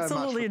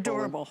absolutely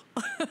adorable.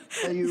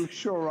 You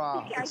sure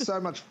are. It's so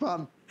much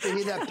fun to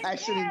hear that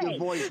passion in your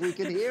voice. We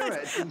can hear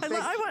it.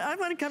 I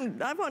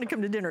want to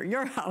come to dinner at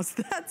your house.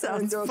 That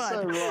sounds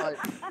fun. You're so right.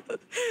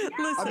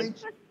 Listen.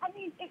 I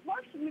mean, it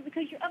works for me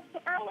because you're up so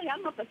early.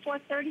 I'm up at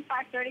 4:30,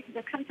 5:30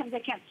 because sometimes I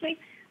can't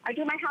sleep. I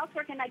do my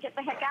housework and I get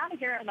the heck out of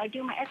here and I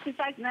do my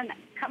exercise and then I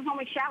come home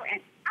and shower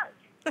and out.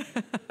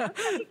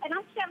 And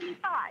I'm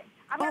 75.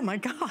 Oh, my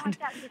God.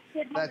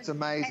 That's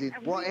amazing.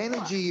 What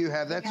energy you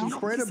have. That's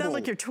incredible. You sound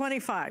like you're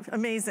 25.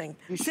 Amazing.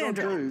 You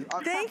Sandra, sure do.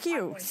 Thank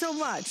you so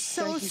much.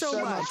 Thank you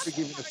so much for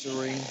giving us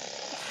a ring.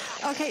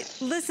 Okay,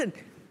 listen.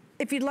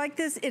 If you like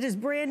this, it is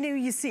brand new.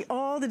 You see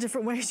all the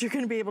different ways you're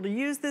going to be able to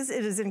use this.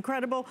 It is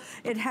incredible.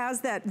 It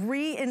has that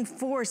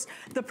reinforced.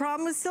 The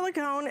problem with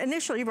silicone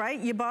initially, right?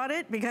 You bought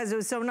it because it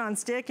was so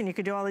nonstick and you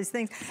could do all these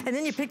things. And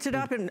then you picked it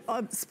up and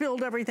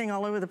spilled everything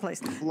all over the place.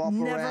 Flop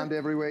around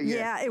everywhere,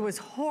 yeah. Yeah, it was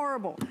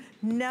horrible.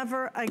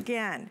 Never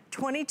again.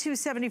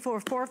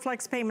 $22.74, 4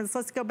 flex payments.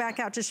 Let's go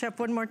back out to Chef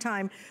one more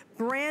time.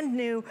 Brand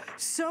new.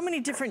 So many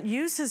different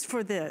uses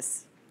for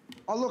this.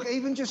 Oh, look,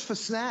 even just for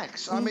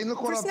snacks. I mean,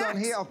 look what I've done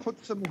here. I've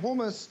put some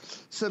hummus,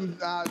 some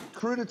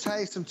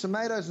crudité, some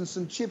tomatoes, and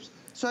some chips.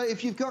 So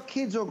if you've got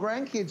kids or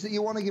grandkids that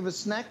you want to give a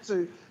snack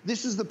to,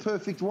 this is the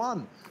perfect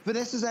one.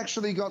 Vanessa's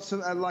actually got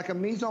some like a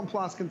mise en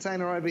place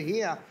container over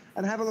here,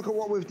 and have a look at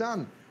what we've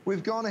done.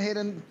 We've gone ahead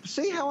and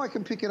see how I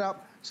can pick it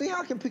up. See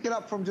how I can pick it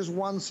up from just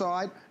one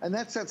side, and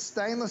that's that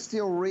stainless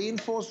steel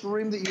reinforced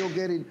rim that you'll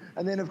get in,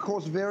 and then, of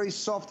course, very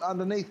soft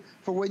underneath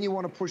for when you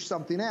want to push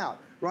something out,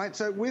 right?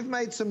 So we've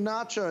made some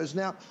nachos.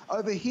 Now,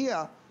 over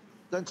here,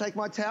 don't take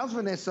my towels,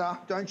 Vanessa.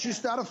 Don't you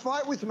start a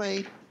fight with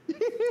me.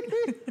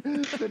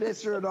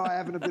 Vanessa and I are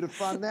having a bit of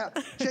fun. Now,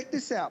 check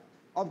this out.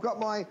 I've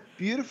got my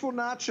beautiful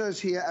nachos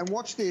here, and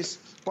watch this.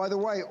 By the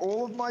way,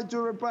 all of my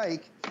Dura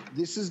Bake,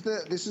 this is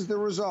the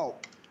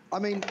result. I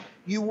mean,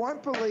 you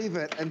won't believe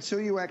it until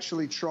you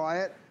actually try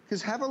it,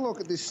 because have a look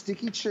at this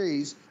sticky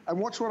cheese and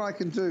watch what I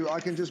can do. I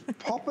can just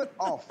pop it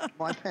off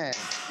my pan,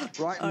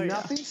 right? Oh,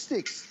 nothing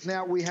sticks.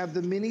 Now, we have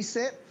the mini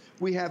set.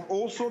 We have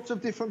all sorts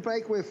of different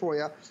bakeware for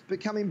you. But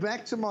coming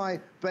back to my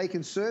bake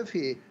and serve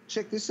here,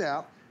 check this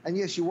out. And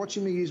yes, you're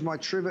watching me use my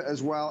trivet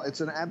as well.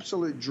 It's an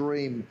absolute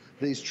dream,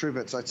 these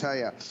trivets, I tell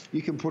you.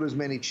 You can put as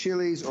many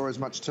chilies or as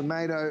much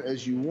tomato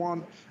as you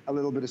want, a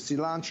little bit of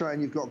cilantro,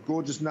 and you've got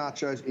gorgeous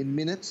nachos in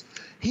minutes.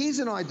 Here's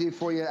an idea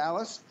for you,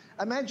 Alice.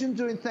 Imagine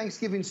doing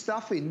Thanksgiving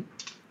stuffing.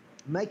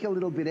 Make a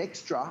little bit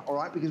extra, all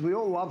right, because we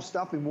all love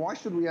stuffing. Why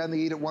should we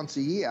only eat it once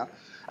a year?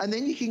 And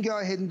then you can go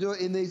ahead and do it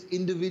in these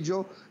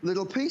individual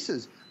little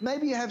pieces.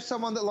 Maybe you have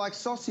someone that likes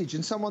sausage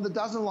and someone that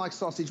doesn't like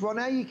sausage. Well,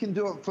 now you can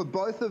do it for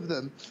both of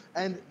them,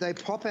 and they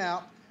pop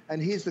out.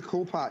 And here's the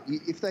cool part.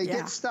 If they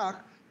get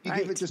stuck, you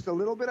give it just a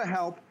little bit of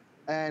help,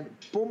 and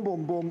boom,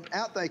 boom, boom,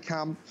 out they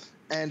come.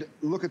 And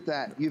look at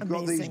that. You've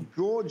got these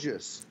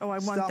gorgeous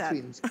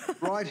stuffings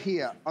right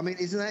here. I mean,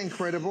 isn't that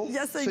incredible?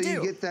 Yes, they do. So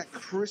you get that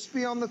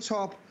crispy on the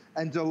top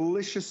and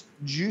delicious,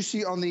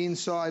 juicy on the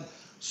inside.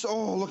 So,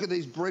 oh, look at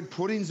these bread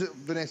puddings that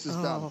Vanessa's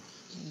done.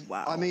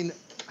 Wow. I mean,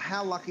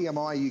 how lucky am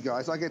I, you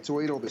guys? I get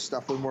to eat all this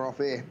stuff when we're off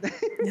air.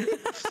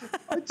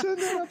 I turned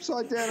that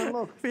upside down and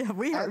look. Yeah,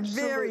 we are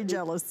very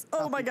jealous.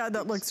 Oh, my God,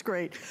 that looks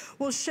great.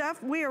 Well,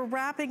 Chef, we are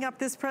wrapping up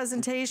this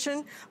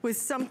presentation with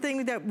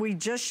something that we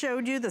just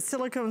showed you, the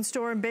silicone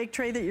store and bake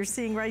tray that you're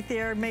seeing right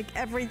there. Make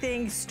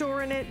everything,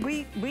 store in it.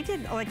 We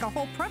did like a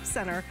whole prep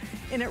center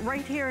in it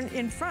right here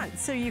in front,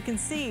 so you can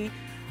see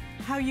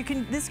how you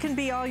can, this can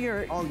be all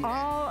your, all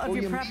of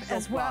your prep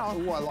as well.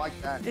 Oh, I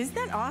like that. Isn't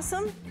that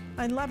awesome?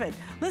 I love it.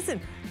 Listen,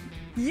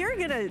 you're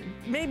gonna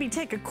maybe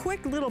take a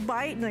quick little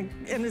bite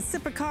and a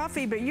sip of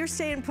coffee, but you're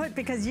staying put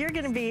because you're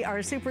gonna be our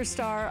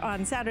superstar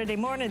on Saturday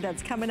morning.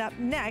 That's coming up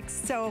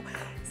next. So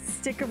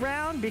stick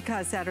around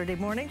because Saturday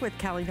Morning with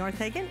Callie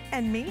Northagen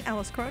and me,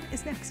 Alice Crone,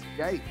 is next.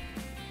 Yay.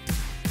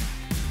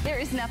 There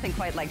is nothing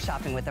quite like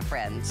shopping with a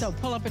friend. So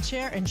pull up a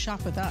chair and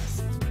shop with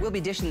us. We'll be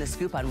dishing the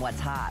scoop on what's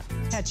hot.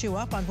 Catch you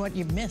up on what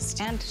you've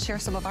missed. And share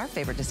some of our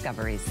favorite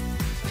discoveries.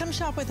 Come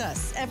shop with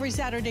us every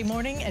Saturday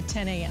morning at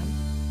 10 a.m.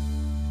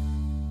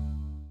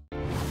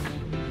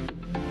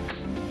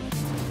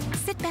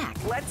 Sit back.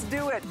 Let's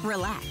do it.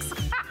 Relax.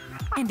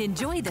 And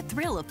enjoy the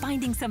thrill of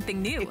finding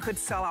something new. It could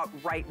sell out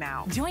right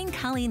now. Join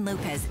Colleen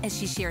Lopez as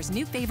she shares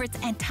new favorites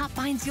and top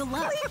finds you'll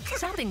love.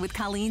 Shopping with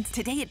Colleen's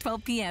today at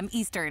 12 p.m.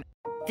 Eastern.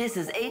 This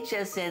is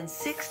HSN's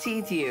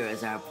 16th year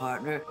as our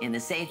partner in the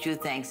St.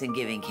 Jude Thanks and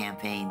Giving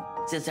campaign.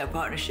 Since our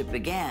partnership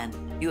began,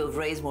 you have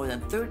raised more than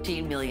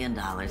 $13 million.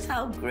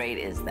 How great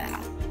is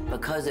that?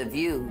 Because of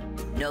you,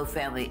 no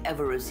family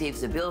ever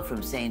receives a bill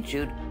from St.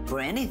 Jude for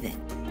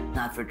anything.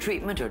 Not for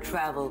treatment or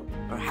travel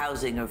or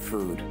housing or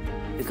food.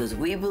 Because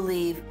we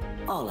believe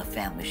all a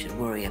family should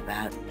worry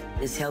about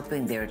is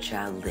helping their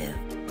child live.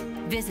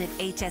 Visit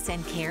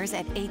HSN Cares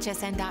at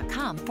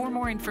hsn.com for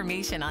more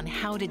information on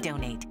how to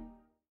donate.